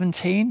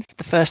 17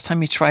 the first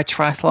time you tried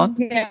triathlon?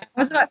 Yeah, I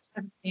was about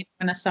 17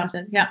 when I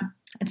started. Yeah.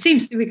 It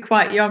seems to be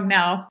quite young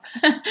now.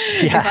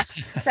 Yeah.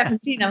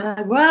 17, I'm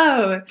like,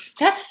 whoa,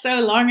 that's so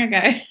long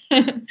ago.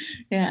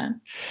 Yeah.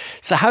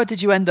 So how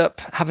did you end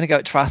up having to go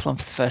at triathlon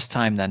for the first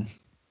time then?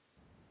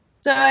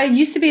 So I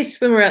used to be a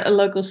swimmer at a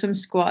local swim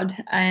squad.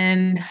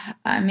 And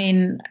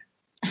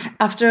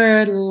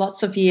after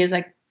lots of years,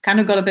 I kind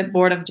of got a bit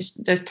bored of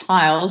just those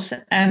tiles,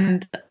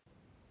 and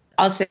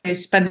also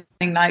spending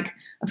like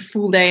a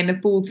full day in the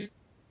pool to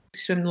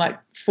swim like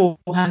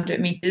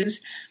 400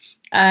 meters.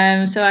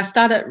 So I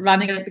started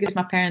running it because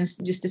my parents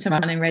just did some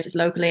running races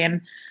locally,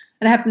 and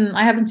I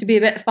happened to be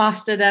a bit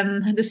faster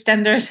than the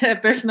standard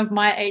person of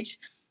my age.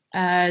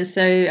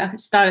 So I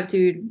started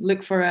to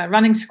look for a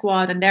running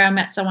squad, and there I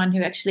met someone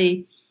who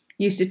actually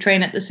used to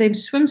train at the same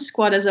swim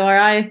squad as where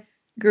I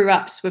grew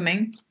up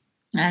swimming.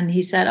 And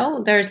he said,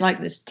 oh, there's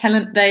like this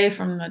talent day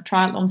from the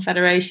Triathlon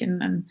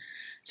Federation. And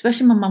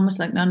especially my mum was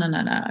like, no,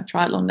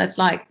 triathlon, that's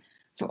like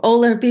for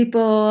older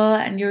people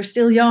and you're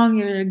still young,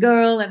 you're a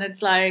girl. And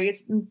it's like,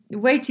 it's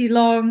way too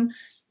long.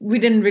 We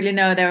didn't really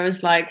know there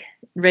was like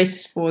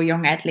races for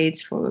young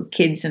athletes, for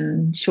kids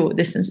and short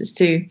distances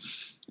too.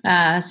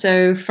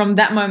 So from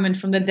that moment,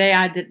 from the day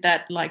I did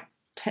that like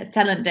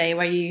talent day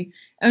where you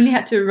only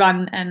had to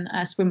run and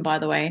swim, by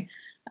the way,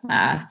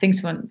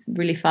 things went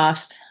really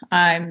fast.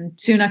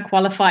 Soon I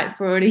qualified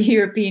for the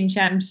European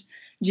Champs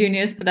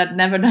Juniors, but I'd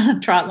never done a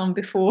triathlon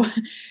before.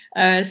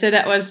 So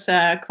that was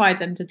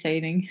quite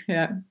entertaining.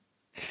 Yeah.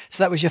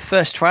 So that was your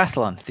first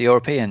triathlon, the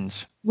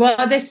Europeans?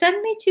 Well, they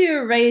sent me to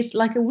a race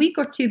like a week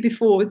or two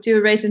before, to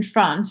a race in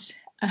France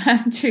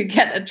to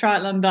get a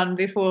triathlon done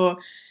before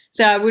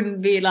so I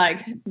wouldn't be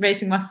like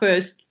racing my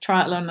first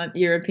triathlon at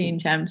European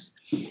Champs.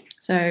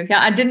 So yeah,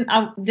 I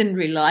didn't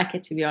really like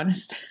it, to be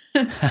honest.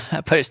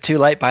 But it's too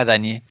late by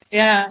then.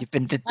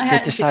 They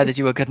decided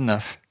you were good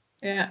enough.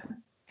 Yeah.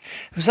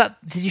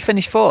 Did you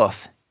finish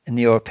fourth in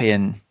the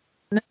European?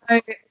 No,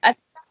 at the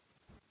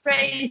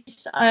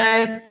race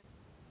I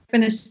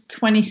finished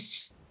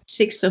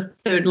 26th or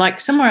third, like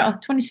somewhere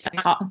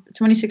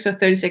 26 or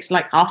 36,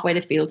 like halfway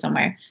the field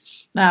somewhere.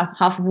 Now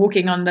half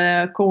walking on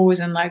the course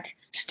and like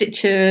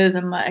stitches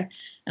and like.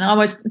 And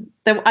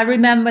I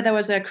remember there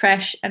was a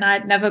crash and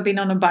I'd never been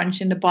on a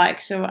bunch in the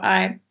bike. So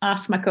I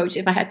asked my coach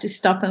if I had to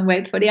stop and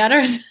wait for the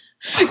others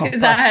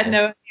because I had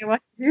no idea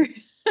what to do.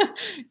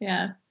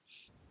 Yeah.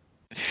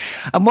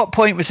 And what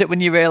point was it when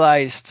you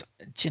realized,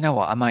 do you know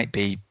what, I might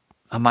be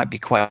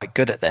quite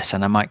good at this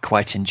and I might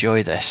quite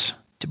enjoy this?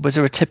 Was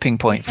there a tipping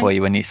point for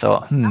you when you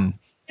thought,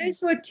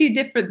 Those were two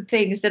different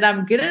things, that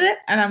I'm good at it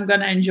and I'm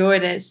going to enjoy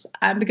this.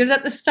 Because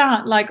at the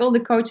start, like all the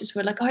coaches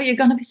were like, oh, you're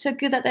going to be so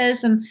good at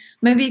this and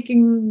maybe you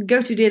can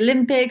go to the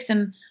Olympics.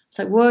 And it's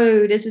like,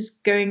 whoa, this is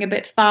going a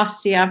bit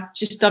fast here. I've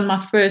just done my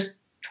first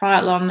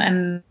triathlon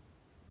and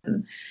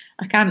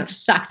I kind of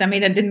sucked. I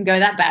mean, it didn't go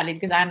that badly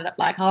because I ended up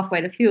like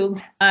halfway the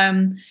field.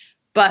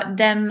 But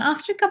then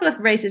after a couple of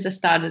races, I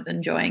started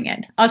enjoying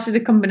it. Also, the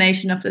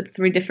combination of the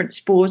three different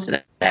sports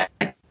that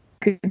I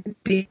could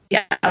be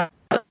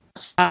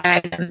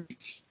outside and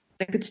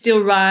I could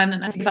still run,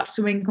 and I gave up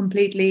swimming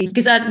completely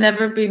because I'd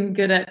never been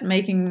good at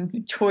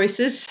making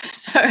choices.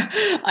 So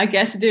I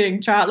guess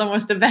doing triathlon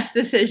was the best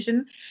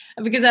decision,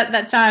 because at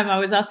that time I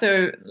was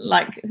also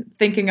like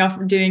thinking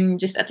of doing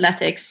just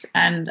athletics,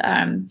 and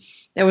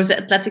there was the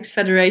Athletics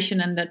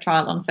Federation and the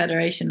Triathlon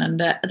Federation, and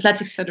the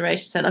Athletics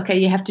Federation said, okay,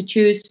 you have to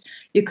choose.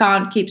 You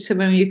can't keep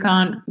swimming, you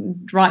can't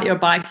ride your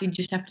bike, you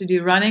just have to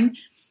do running.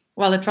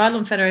 While the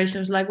Triathlon Federation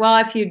was like,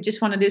 well, if you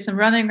just want to do some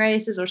running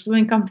races or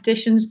swimming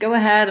competitions, go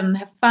ahead and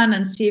have fun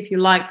and see if you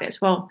like this.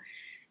 Well,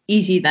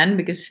 easy then,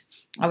 because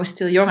I was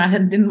still young. I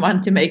didn't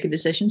want to make a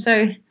decision.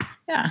 So,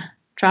 yeah,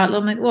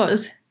 triathlon it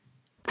was.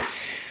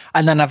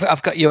 And then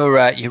I've got your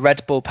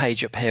Red Bull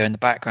page up here in the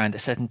background. It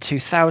said in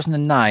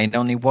 2009,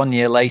 only 1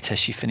 year later,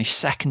 she finished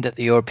second at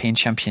the European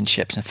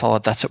Championships and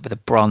followed that up with a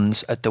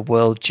bronze at the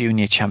World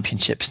Junior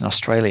Championships in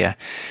Australia.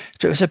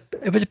 So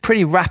it was a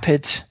pretty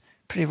rapid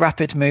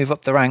move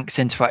up the ranks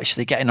into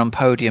actually getting on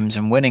podiums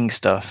and winning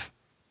stuff.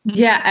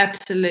 Yeah,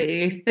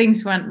 absolutely.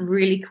 Things went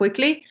really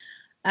quickly.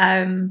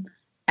 And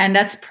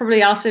that's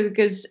probably also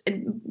because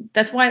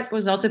that's why it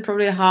was also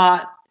probably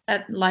hard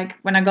like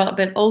when I got a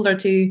bit older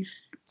to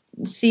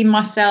see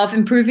myself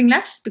improving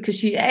less,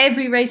 because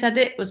every race I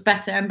did was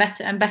better and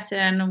better and better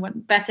and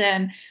went better,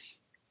 and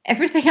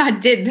everything I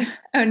did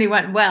only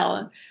went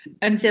well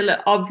until it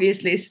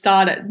obviously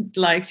started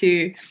like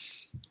to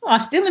I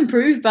still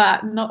improve,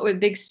 but not with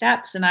big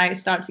steps, and I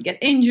started to get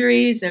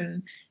injuries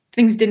and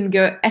things didn't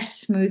go as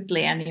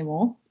smoothly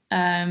anymore.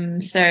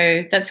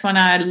 So that's when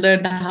I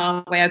learned the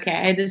hard way,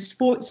 okay, the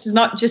sports is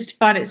not just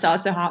fun, it's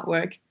also hard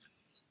work.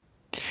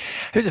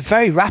 It was a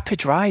very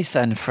rapid rise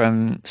then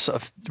from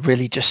sort of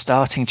really just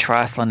starting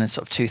triathlon in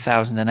sort of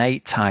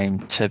 2008 time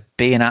to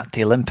being at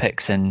the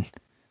Olympics in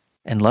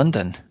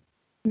London.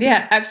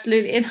 Yeah,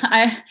 absolutely. And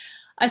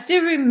I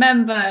still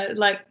remember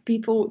like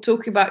people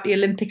talking about the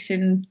Olympics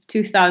in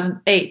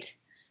 2008,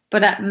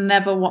 but I'd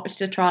never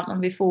watched a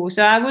triathlon before.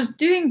 So I was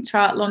doing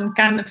triathlon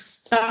kind of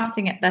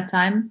starting at that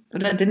time,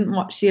 but I didn't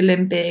watch the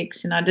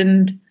Olympics, and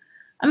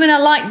I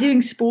like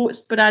doing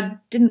sports, but I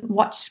didn't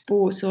watch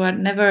sports, or I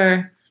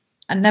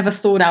never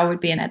thought I would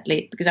be an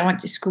athlete, because I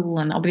went to school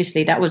and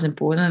obviously that was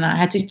important and I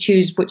had to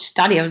choose which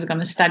study I was going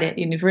to study at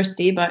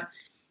university, but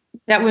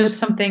that was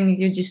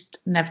something you just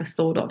never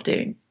thought of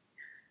doing.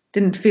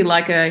 Didn't feel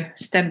like a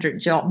standard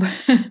job.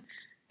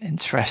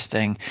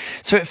 Interesting.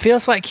 So it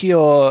feels like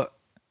a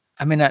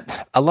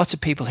lot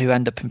of people who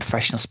end up in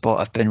professional sport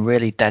have been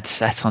really dead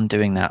set on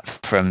doing that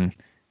from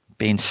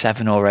being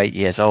 7 or 8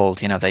 years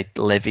old. You know, they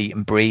live, eat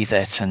and breathe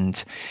it.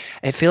 And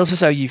it feels as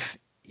though you've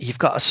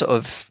got a sort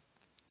of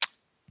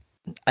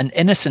an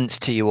innocence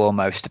to you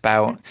almost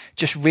about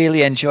just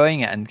really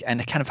enjoying it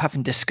and kind of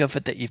having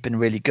discovered that you've been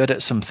really good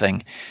at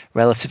something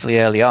relatively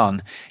early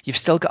on. You've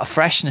still got a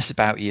freshness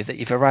about you that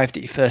you've arrived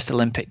at your first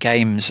Olympic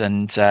Games,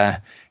 and it's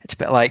a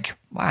bit like,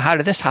 wow, how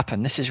did this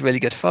happen? This is really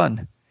good fun.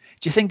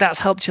 Do you think that's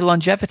helped your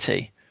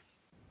longevity?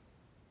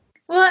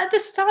 Well, at the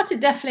start, it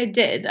definitely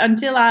did,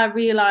 until I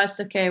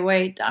realized, okay,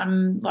 wait, I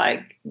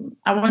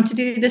want to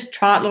do this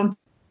triathlon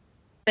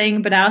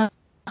thing, but I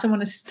also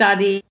want to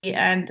study,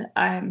 and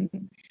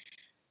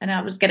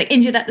I was getting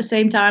injured at the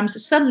same time. So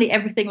suddenly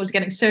everything was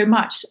getting so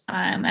much.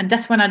 And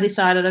that's when I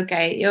decided,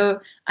 okay,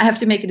 I have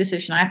to make a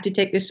decision. I have to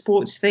take this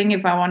sports thing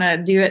if I want to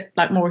do it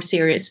like more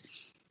serious.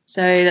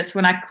 So that's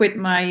when I quit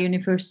my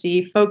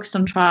university, focused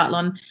on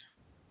triathlon.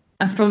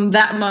 And from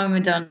that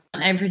moment on,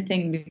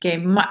 everything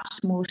became much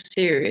more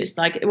serious.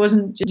 Like it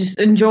wasn't just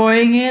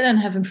enjoying it and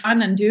having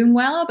fun and doing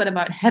well, but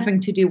about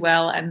having to do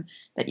well and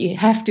that you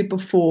have to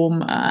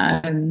perform.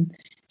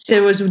 So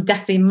there was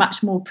definitely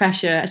much more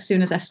pressure as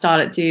soon as I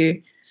started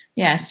to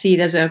see it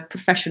as a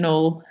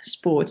professional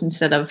sport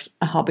instead of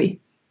a hobby.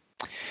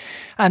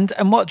 And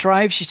what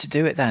drives you to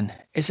do it then?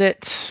 Is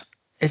it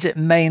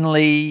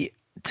mainly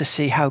to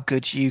see how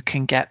good you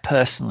can get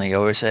personally,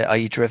 or are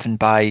you driven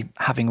by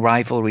having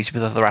rivalries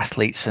with other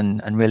athletes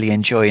and really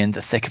enjoying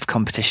the thick of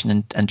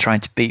competition and trying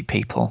to beat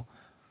people?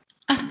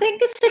 I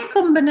think it's a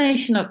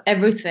combination of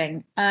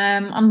everything.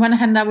 On one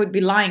hand, I would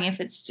be lying if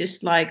it's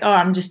just like, oh,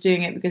 I'm just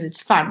doing it because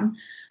it's fun.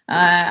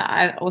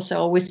 I also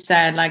always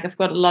said, like, I've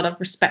got a lot of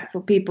respect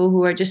for people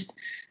who are just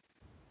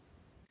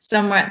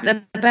somewhere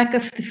at the back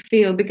of the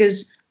field,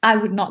 because I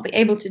would not be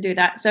able to do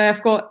that. So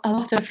I've got a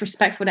lot of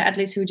respect for the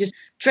athletes who just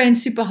train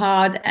super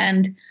hard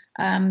and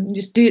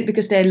just do it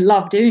because they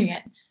love doing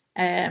it.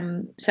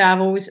 So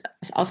I've always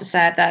also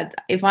said that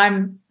if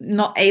I'm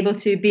not able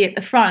to be at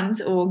the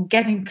front or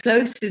getting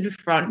close to the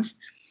front,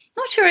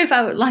 not sure if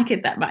I would like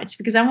it that much,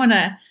 because I want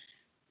to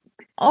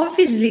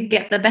obviously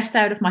get the best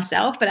out of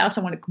myself, but I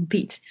also want to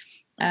compete.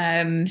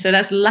 So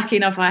that's lucky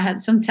enough I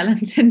had some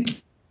talent in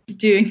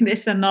doing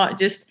this and not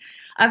just,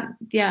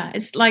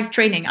 it's like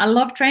training. I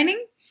love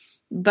training,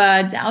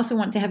 but I also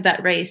want to have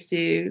that race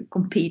to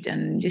compete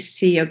and just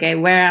see, okay,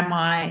 where am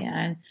I?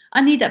 And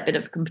I need that bit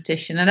of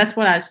competition. And that's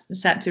what I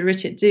said to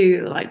Richard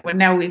too. Like, when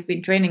now we've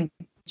been training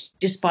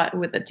just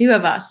with the two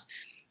of us,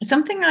 it's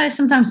something I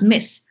sometimes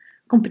miss,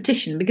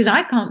 competition, because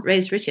I can't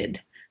race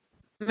Richard.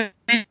 If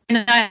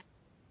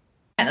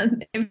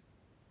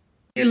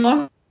too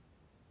long,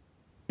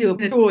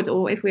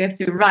 or if we have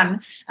to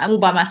run, I'm all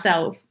by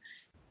myself.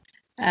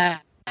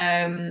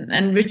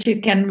 And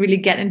Richard can really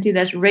get into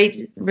that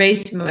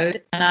race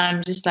mode, and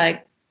I'm just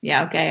like,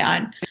 yeah, okay,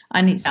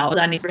 I need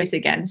to race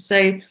again. So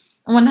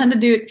I want to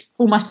do it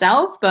for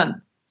myself, but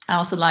I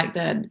also like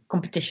the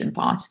competition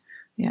part.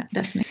 Yeah,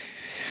 definitely.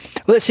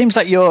 Well, it seems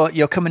like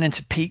you're coming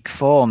into peak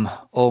form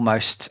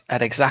almost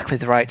at exactly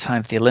the right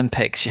time for the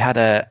Olympics. You had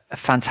a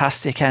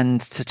fantastic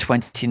end to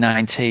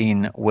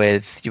 2019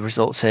 with your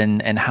results in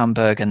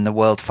Hamburg and the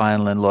world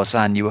final in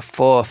Lausanne. You were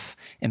fourth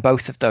in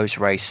both of those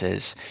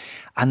races,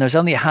 and there's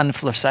only a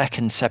handful of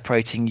seconds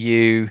separating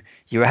you.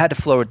 You're ahead of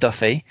Flora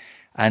Duffy,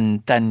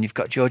 and then you've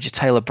got Georgia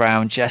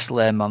Taylor-Brown, Jess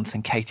Learmonth,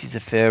 and Katie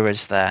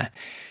Zafiras there.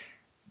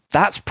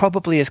 That's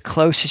probably as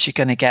close as you're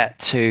going to get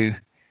to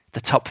the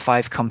top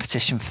 5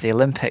 competition for the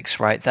Olympics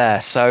right there.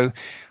 So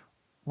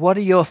what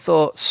are your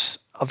thoughts?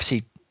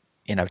 Obviously,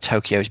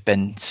 Tokyo's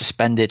been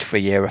suspended for a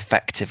year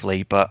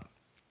effectively, but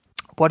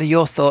what are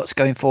your thoughts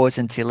going forwards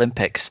into the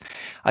Olympics?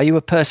 Are you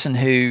a person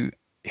who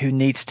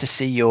needs to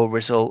see your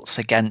results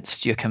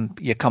against your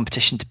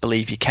competition to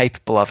believe you're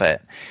capable of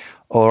it?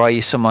 Or are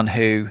you someone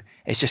who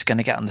is just going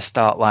to get on the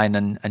start line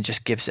and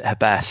just gives it her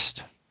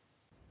best?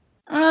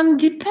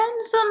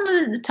 Depends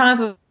on the type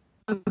of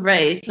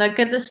race. Like,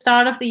 at the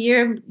start of the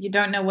year, you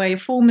don't know where your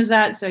form is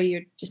at, so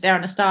you're just there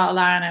on the start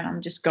line and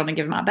I'm just going to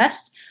give my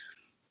best.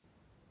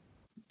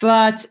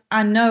 But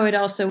I know it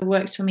also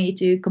works for me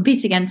to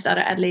compete against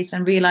other athletes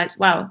and realize,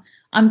 wow,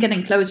 I'm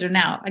getting closer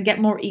now. I get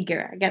more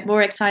eager. I get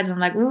more excited. I'm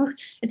like, ooh,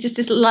 it's just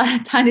this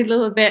tiny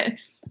little bit.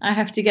 I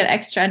have to get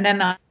extra, and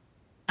then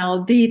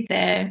I'll be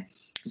there.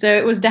 So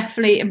it was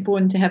definitely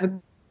important to have a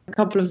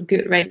couple of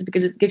good races,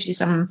 because it gives you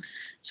some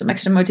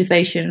extra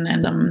motivation,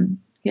 and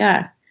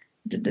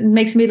it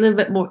makes me a little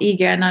bit more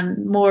eager, and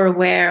I'm more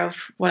aware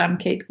of what I'm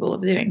capable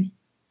of doing.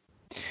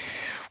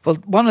 Well,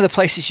 one of the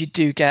places you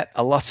do get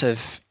a lot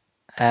of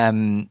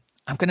I'm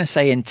going to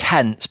say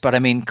intense, but I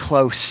mean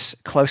close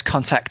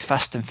contact,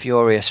 fast and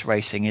furious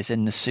racing is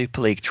in the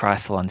Super League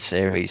Triathlon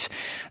Series.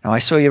 Now, I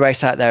saw you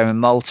race out there in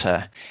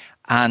Malta,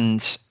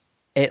 and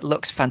it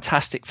looks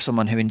fantastic for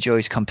someone who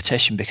enjoys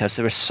competition, because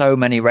there are so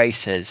many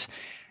races.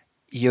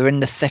 You're in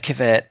the thick of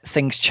it.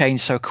 Things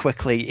change so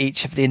quickly.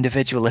 Each of the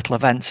individual little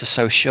events are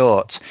so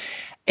short.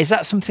 Is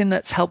that something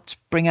that's helped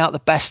bring out the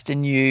best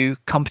in you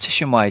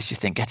competition-wise, do you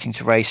think, getting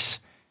to race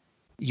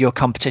your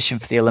competition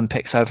for the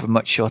Olympics over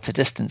much shorter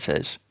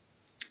distances?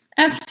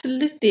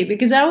 Absolutely,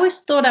 because I always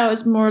thought I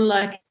was more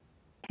like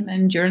an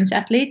endurance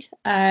athlete.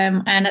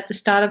 And at the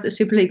start of the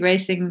Super League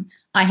racing,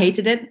 I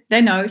hated it.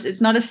 They know,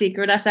 it's not a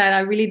secret. I said I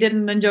really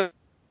didn't enjoy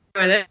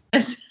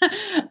this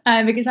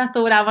because I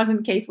thought I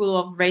wasn't capable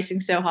of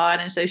racing so hard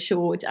and so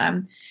short.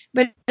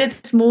 But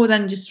it's more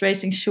than just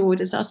racing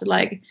short. It's also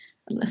like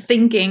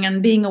thinking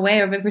and being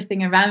aware of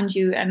everything around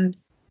you, and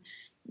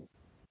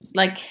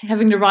like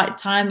having the right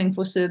timing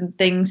for certain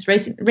things.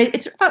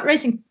 It's about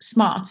racing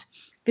smart,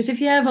 because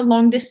if you have a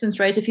long distance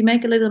race, if you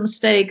make a little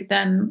mistake,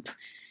 then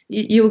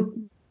you'll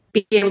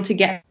be able to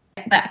get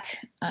back.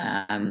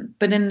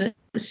 But in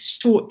the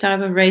short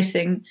type of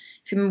racing,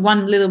 if you make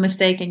one little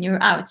mistake and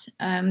you're out. So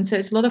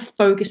it's a lot of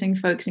focusing.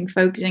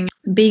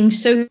 Being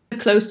so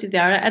close to the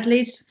other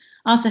athletes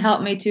also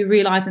helped me to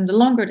realize in the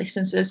longer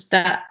distances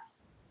that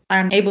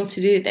I'm able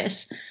to do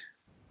this.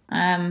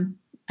 I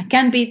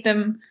can beat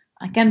them.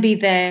 I can be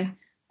there.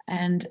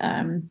 And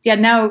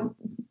now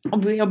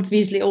we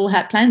obviously all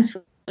had plans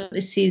for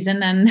this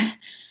season, and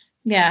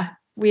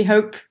we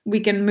hope we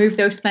can move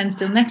those plans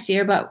till next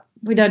year, but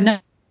we don't know.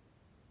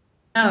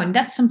 And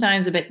that's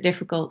sometimes a bit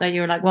difficult, that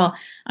you're like, well,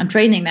 I'm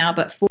training now,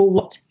 but for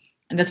what?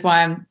 And that's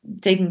why I'm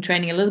taking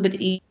training a little bit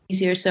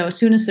easier. So as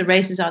soon as the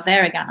races are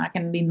there again, I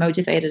can be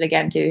motivated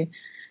again to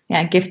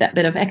give that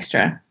bit of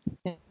extra.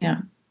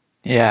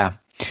 Yeah.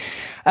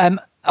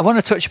 I want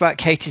to touch about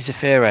Katie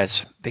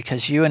Zaferes,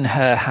 because you and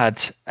her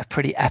had a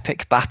pretty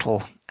epic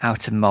battle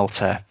out in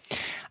Malta.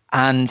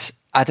 And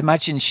I'd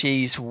imagine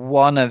she's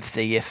one of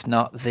the, if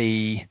not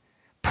the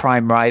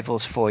prime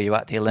rivals for you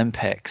at the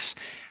Olympics.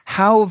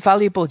 How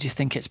valuable do you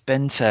think it's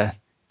been to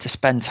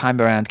spend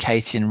time around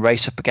Katie and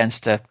race up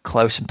against her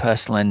close and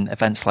personal in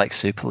events like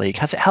Super League?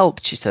 Has it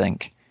helped, do you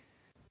think?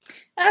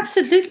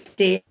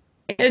 Absolutely.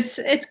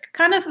 It's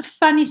kind of a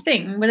funny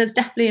thing, but it's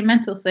definitely a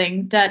mental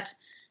thing that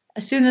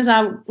as soon as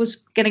I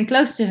was getting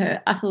close to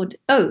her, I thought,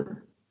 oh,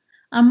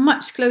 I'm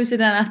much closer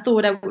than I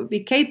thought I would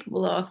be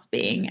capable of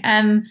being.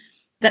 And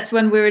that's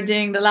when we were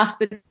doing the last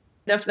bit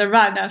of the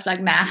run. I was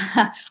like,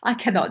 nah, I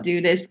cannot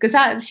do this,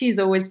 because she's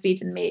always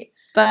beaten me.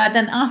 But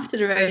then after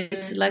the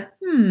race, like,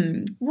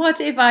 what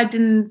if I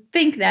didn't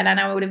think that, and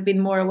I would have been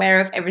more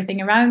aware of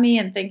everything around me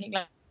and thinking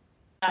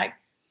like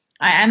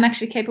I am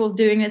actually capable of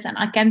doing this and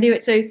I can do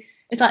it. So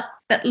it's like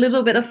that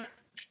little bit of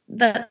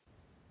that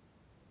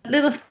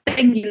little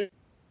thing you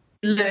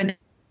learn.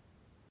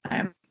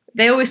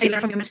 They always say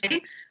learn from your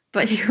mistake,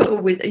 but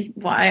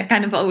I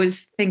kind of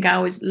always think I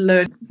always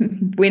learn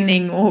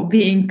winning or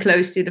being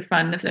close to the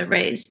front of the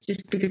race,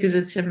 just because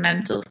it's a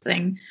mental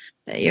thing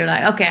that you're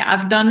like, okay,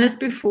 I've done this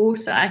before,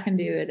 so I can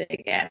do it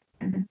again.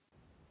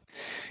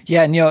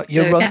 Yeah, and your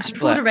run split.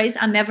 Before the race,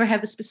 I never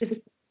have a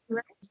specific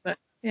race, but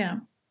yeah.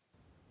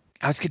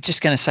 I was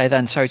just going to say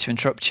then, sorry to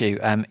interrupt you,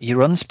 your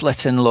run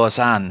split in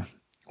Lausanne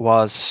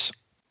was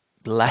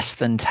less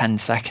than 10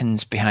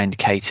 seconds behind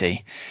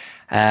Katie.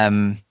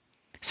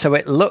 So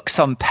it looks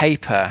on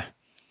paper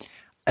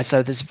as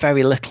though there's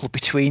very little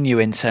between you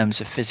in terms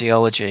of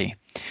physiology.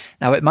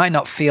 Now, it might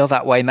not feel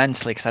that way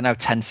mentally, because I know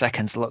 10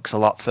 seconds looks a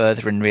lot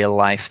further in real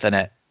life than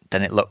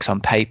it looks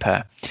on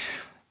paper.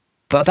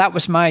 But that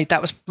was my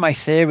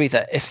theory,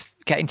 that if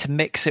getting to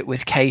mix it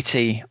with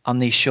Katie on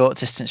these short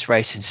distance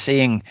races,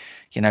 seeing,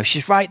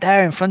 she's right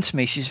there in front of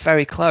me, she's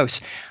very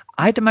close,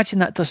 I'd imagine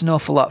that does an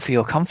awful lot for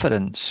your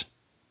confidence.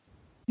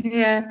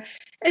 Yeah,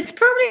 it's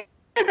probably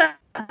at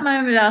that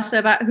moment also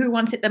about who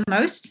wants it the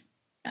most.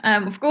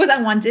 Of course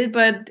I want it,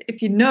 but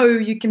if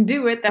you can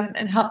do it, then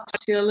it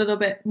helps you a little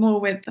bit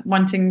more with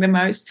wanting the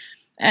most.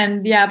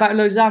 And yeah, about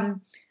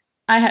Lausanne,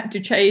 I had to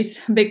chase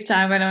big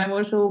time when I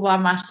was all by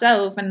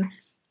myself. And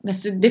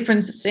there's a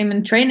difference, same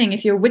in training.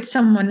 If you're with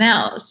someone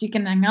else, you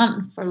can hang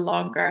on for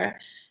longer.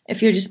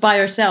 If you're just by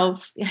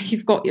yourself,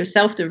 you've got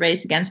yourself to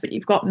race against, but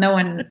you've got no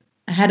one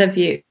ahead of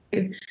you.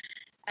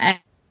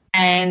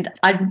 And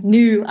I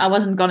knew I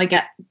wasn't going to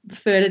get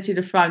further to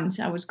the front.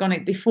 I was going to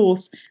be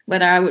fourth,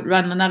 whether I would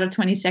run another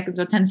 20 seconds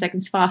or 10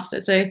 seconds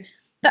faster. So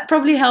that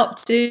probably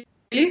helped too.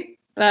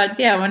 But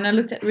yeah, when I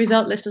looked at the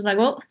result list, I was like,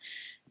 well,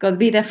 got to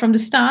be there from the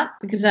start,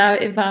 because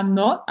if I'm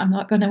not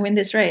going to win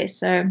this race.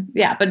 So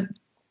yeah, but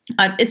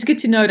it's good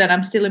to know that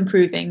I'm still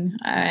improving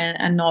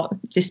and not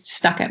just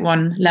stuck at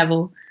one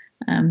level.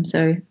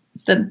 So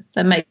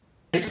that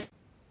makes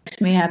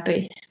me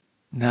happy.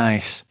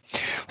 Nice.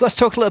 Let's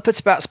talk a little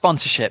bit about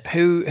sponsorship.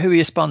 Who are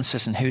your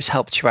sponsors, and who's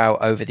helped you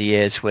out over the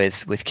years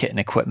with kit and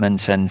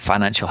equipment and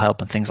financial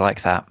help and things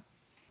like that?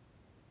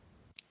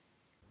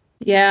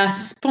 Yeah,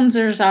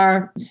 sponsors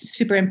are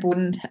super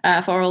important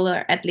for all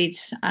our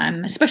athletes,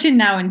 especially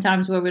now in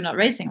times where we're not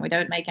racing. We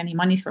don't make any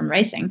money from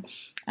racing.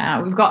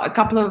 We've got a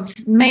couple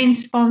of main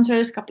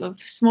sponsors, a couple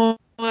of smaller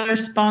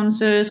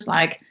sponsors,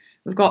 like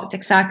we've got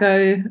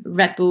Texaco,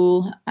 Red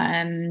Bull,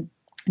 and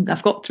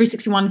I've got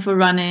 361 for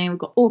running. We've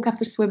got Orca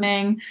for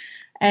swimming,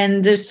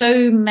 and there's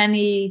so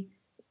many.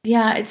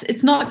 Yeah,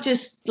 it's not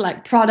just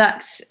like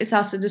products. It's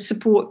also the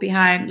support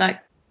behind, like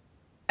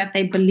that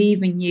they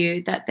believe in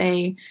you, that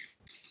they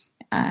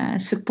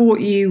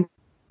support you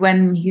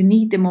when you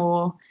need them,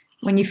 or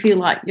when you feel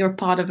like you're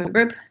part of a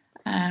group.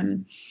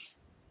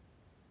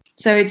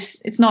 So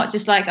it's not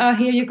just like, oh,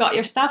 here you got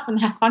your stuff and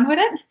have fun with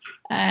it.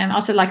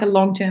 Also like a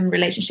long-term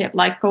relationship.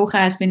 Like Koga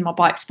has been my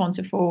bike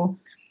sponsor for,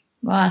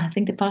 well, I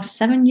think the past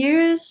 7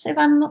 years, if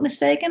I'm not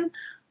mistaken.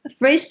 I've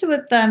raced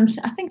with them,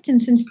 I think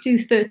since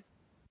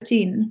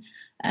 2013.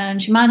 And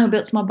Shimano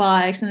builds my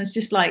bikes, and it's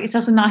just like, it's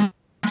also nice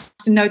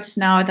to notice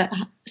now that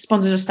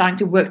sponsors are starting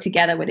to work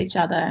together with each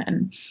other,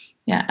 and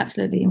yeah,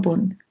 absolutely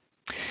important.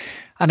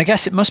 And I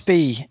guess it must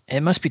be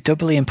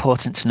doubly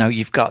important to know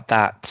you've got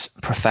that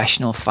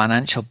professional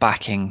financial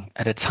backing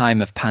at a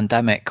time of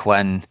pandemic,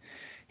 when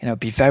it'd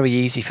be very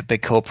easy for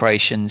big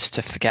corporations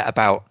to forget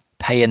about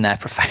paying their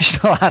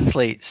professional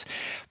athletes.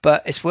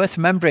 But it's worth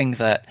remembering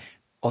that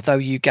although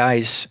you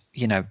guys,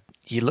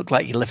 you look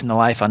like you're living the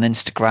life on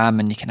Instagram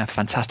and you can have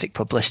fantastic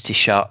publicity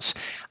shots,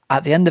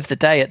 at the end of the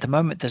day, at the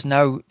moment, there's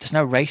no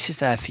races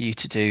there for you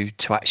to do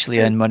to actually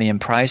earn money and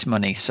prize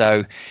money.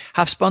 So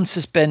have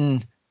sponsors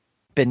been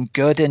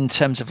good in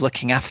terms of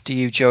looking after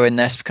you during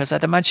this? Because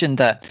I'd imagine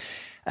that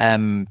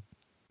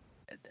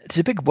it's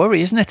a big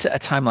worry, isn't it, at a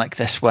time like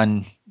this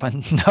when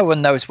no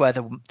one knows where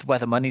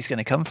the money's going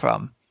to come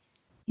from?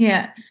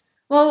 Yeah.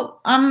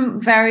 Well, I'm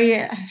very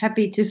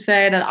happy to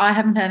say that I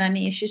haven't had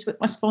any issues with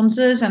my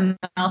sponsors, and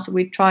also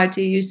we try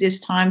to use this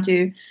time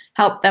to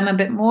help them a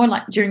bit more.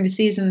 Like during the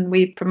season,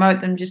 we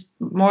promote them just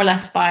more or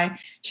less by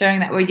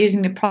showing that we're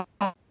using the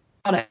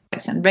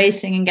products and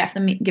racing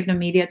and give them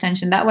media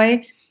attention that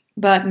way.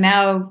 But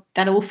now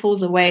that all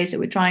falls away, so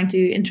we're trying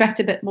to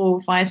interact a bit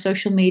more via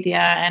social media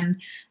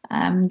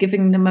and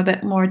giving them a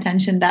bit more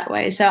attention that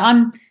way. So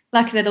I'm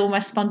lucky that all my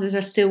sponsors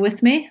are still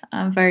with me.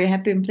 I'm very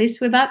happy and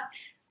pleased with that.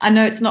 I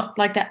know it's not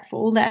like that for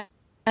all the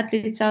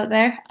athletes out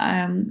there,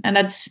 and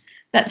that's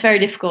very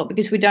difficult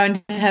because we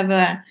don't have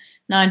a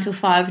 9 to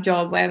 5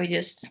 job where we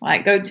just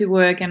like go to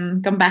work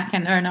and come back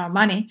and earn our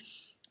money.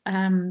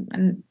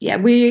 And yeah,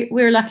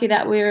 we're lucky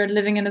that we're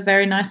living in a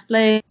very nice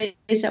place,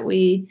 that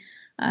we're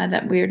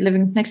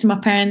living next to my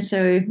parents.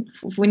 So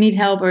if we need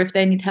help or if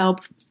they need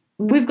help,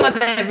 we've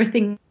got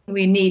everything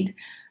we need.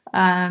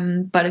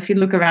 But if you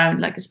look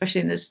around, like especially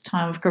in this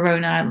time of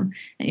Corona, and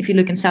if you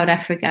look in South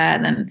Africa,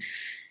 then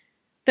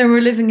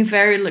we're living a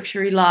very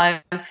luxury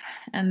life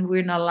and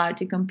we're not allowed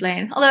to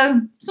complain.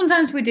 Although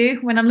sometimes we do.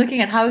 When I'm looking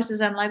at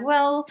houses, I'm like,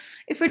 well,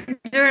 if we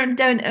don't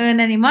earn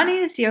any money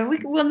this year, we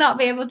will not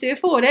be able to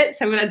afford it.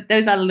 So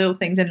those are the little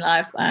things in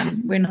life.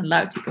 We're not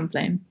allowed to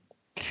complain.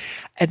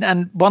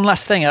 And one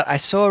last thing, I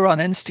saw on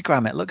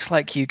Instagram, it looks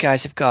like you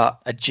guys have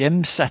got a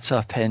gym set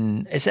up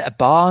in, is it a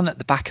barn at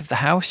the back of the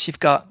house?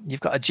 You've got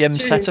a gym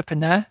set up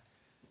in there?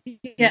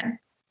 Yeah.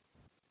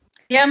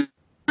 Yeah.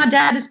 My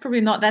dad is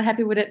probably not that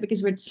happy with it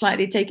because we're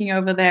slightly taking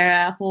over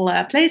their whole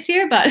place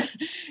here. But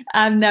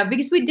no,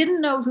 because we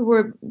didn't know if we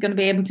were going to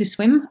be able to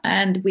swim.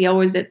 And we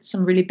always did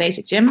some really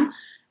basic gym.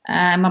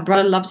 My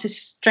brother loves his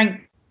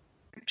strength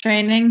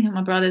training.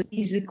 My brother,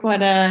 he's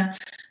quite a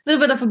little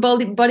bit of a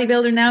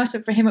bodybuilder now.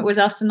 So for him, it was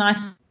also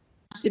nice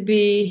to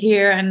be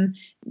here and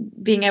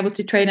being able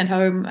to train at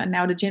home. And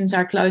now the gyms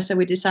are closed. So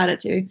we decided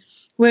to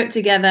work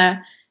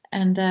together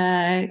and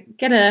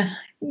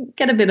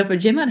get a bit of a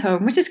gym at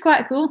home, which is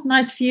quite cool.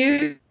 Nice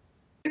view.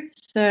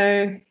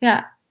 So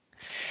yeah,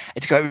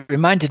 it's great. It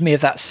reminded me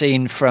of that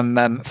scene from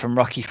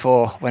Rocky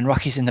IV when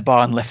Rocky's in the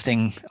barn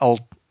lifting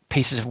old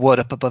pieces of wood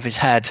up above his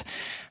head.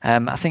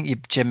 I think your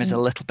gym is a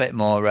little bit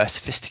more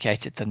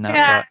sophisticated than that.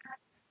 Yeah,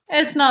 but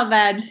it's not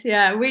bad.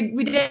 Yeah,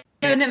 we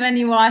don't have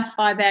any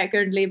Wi-Fi there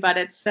currently, but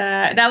it's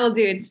that will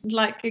do. It's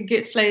like a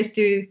good place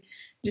to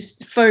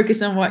just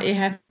focus on what you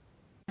have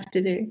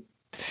to do.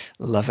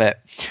 Love it.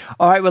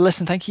 All right. Well,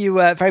 listen, thank you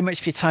very much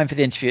for your time for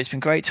the interview. It's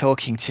been great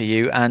talking to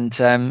you. And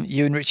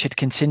you and Richard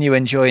continue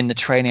enjoying the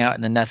training out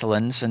in the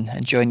Netherlands and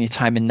enjoying your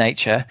time in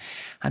nature.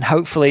 And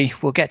hopefully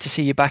we'll get to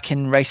see you back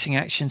in racing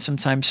action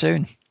sometime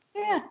soon.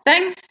 Yeah,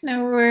 thanks.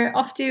 Now we're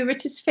off to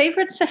Richard's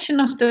favorite session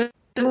of the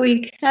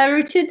week.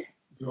 Richard?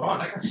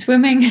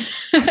 Swimming.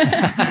 All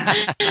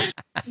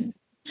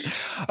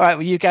right.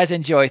 Well, you guys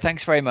enjoy.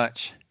 Thanks very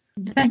much.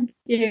 Thank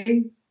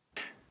you.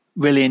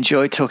 Really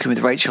enjoyed talking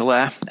with Rachel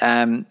there.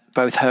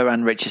 Both her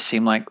and Richard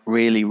seem like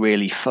really,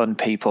 really fun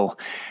people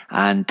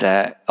and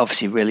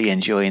obviously really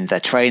enjoying their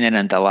training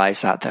and their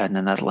lives out there in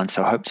the Netherlands.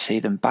 So I hope to see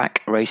them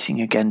back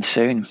racing again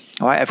soon.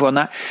 All right, everyone,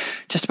 that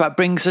just about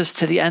brings us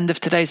to the end of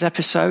today's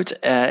episode.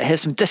 Here's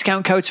some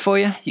discount codes for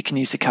you. You can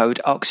use the code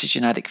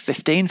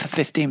OxygenAddict15 for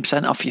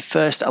 15% off your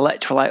first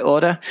electrolyte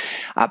order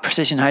at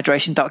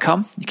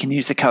precisionhydration.com. You can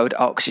use the code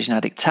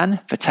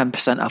OxygenAddict10 for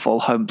 10% off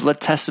all home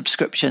blood test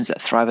subscriptions at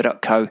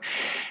thriver.co.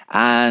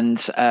 And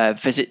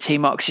visit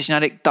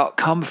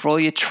teamoxygenaddict.com for all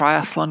your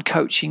triathlon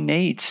coaching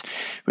needs.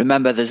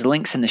 Remember, there's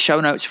links in the show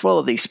notes for all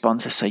of these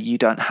sponsors so you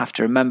don't have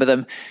to remember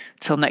them.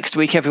 Till next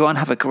week, everyone,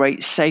 have a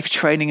great, safe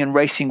training and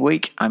racing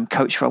week. I'm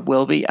Coach Rob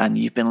Wilby, and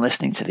you've been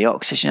listening to the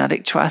Oxygen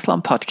Addict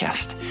Triathlon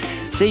Podcast.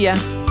 See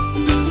ya.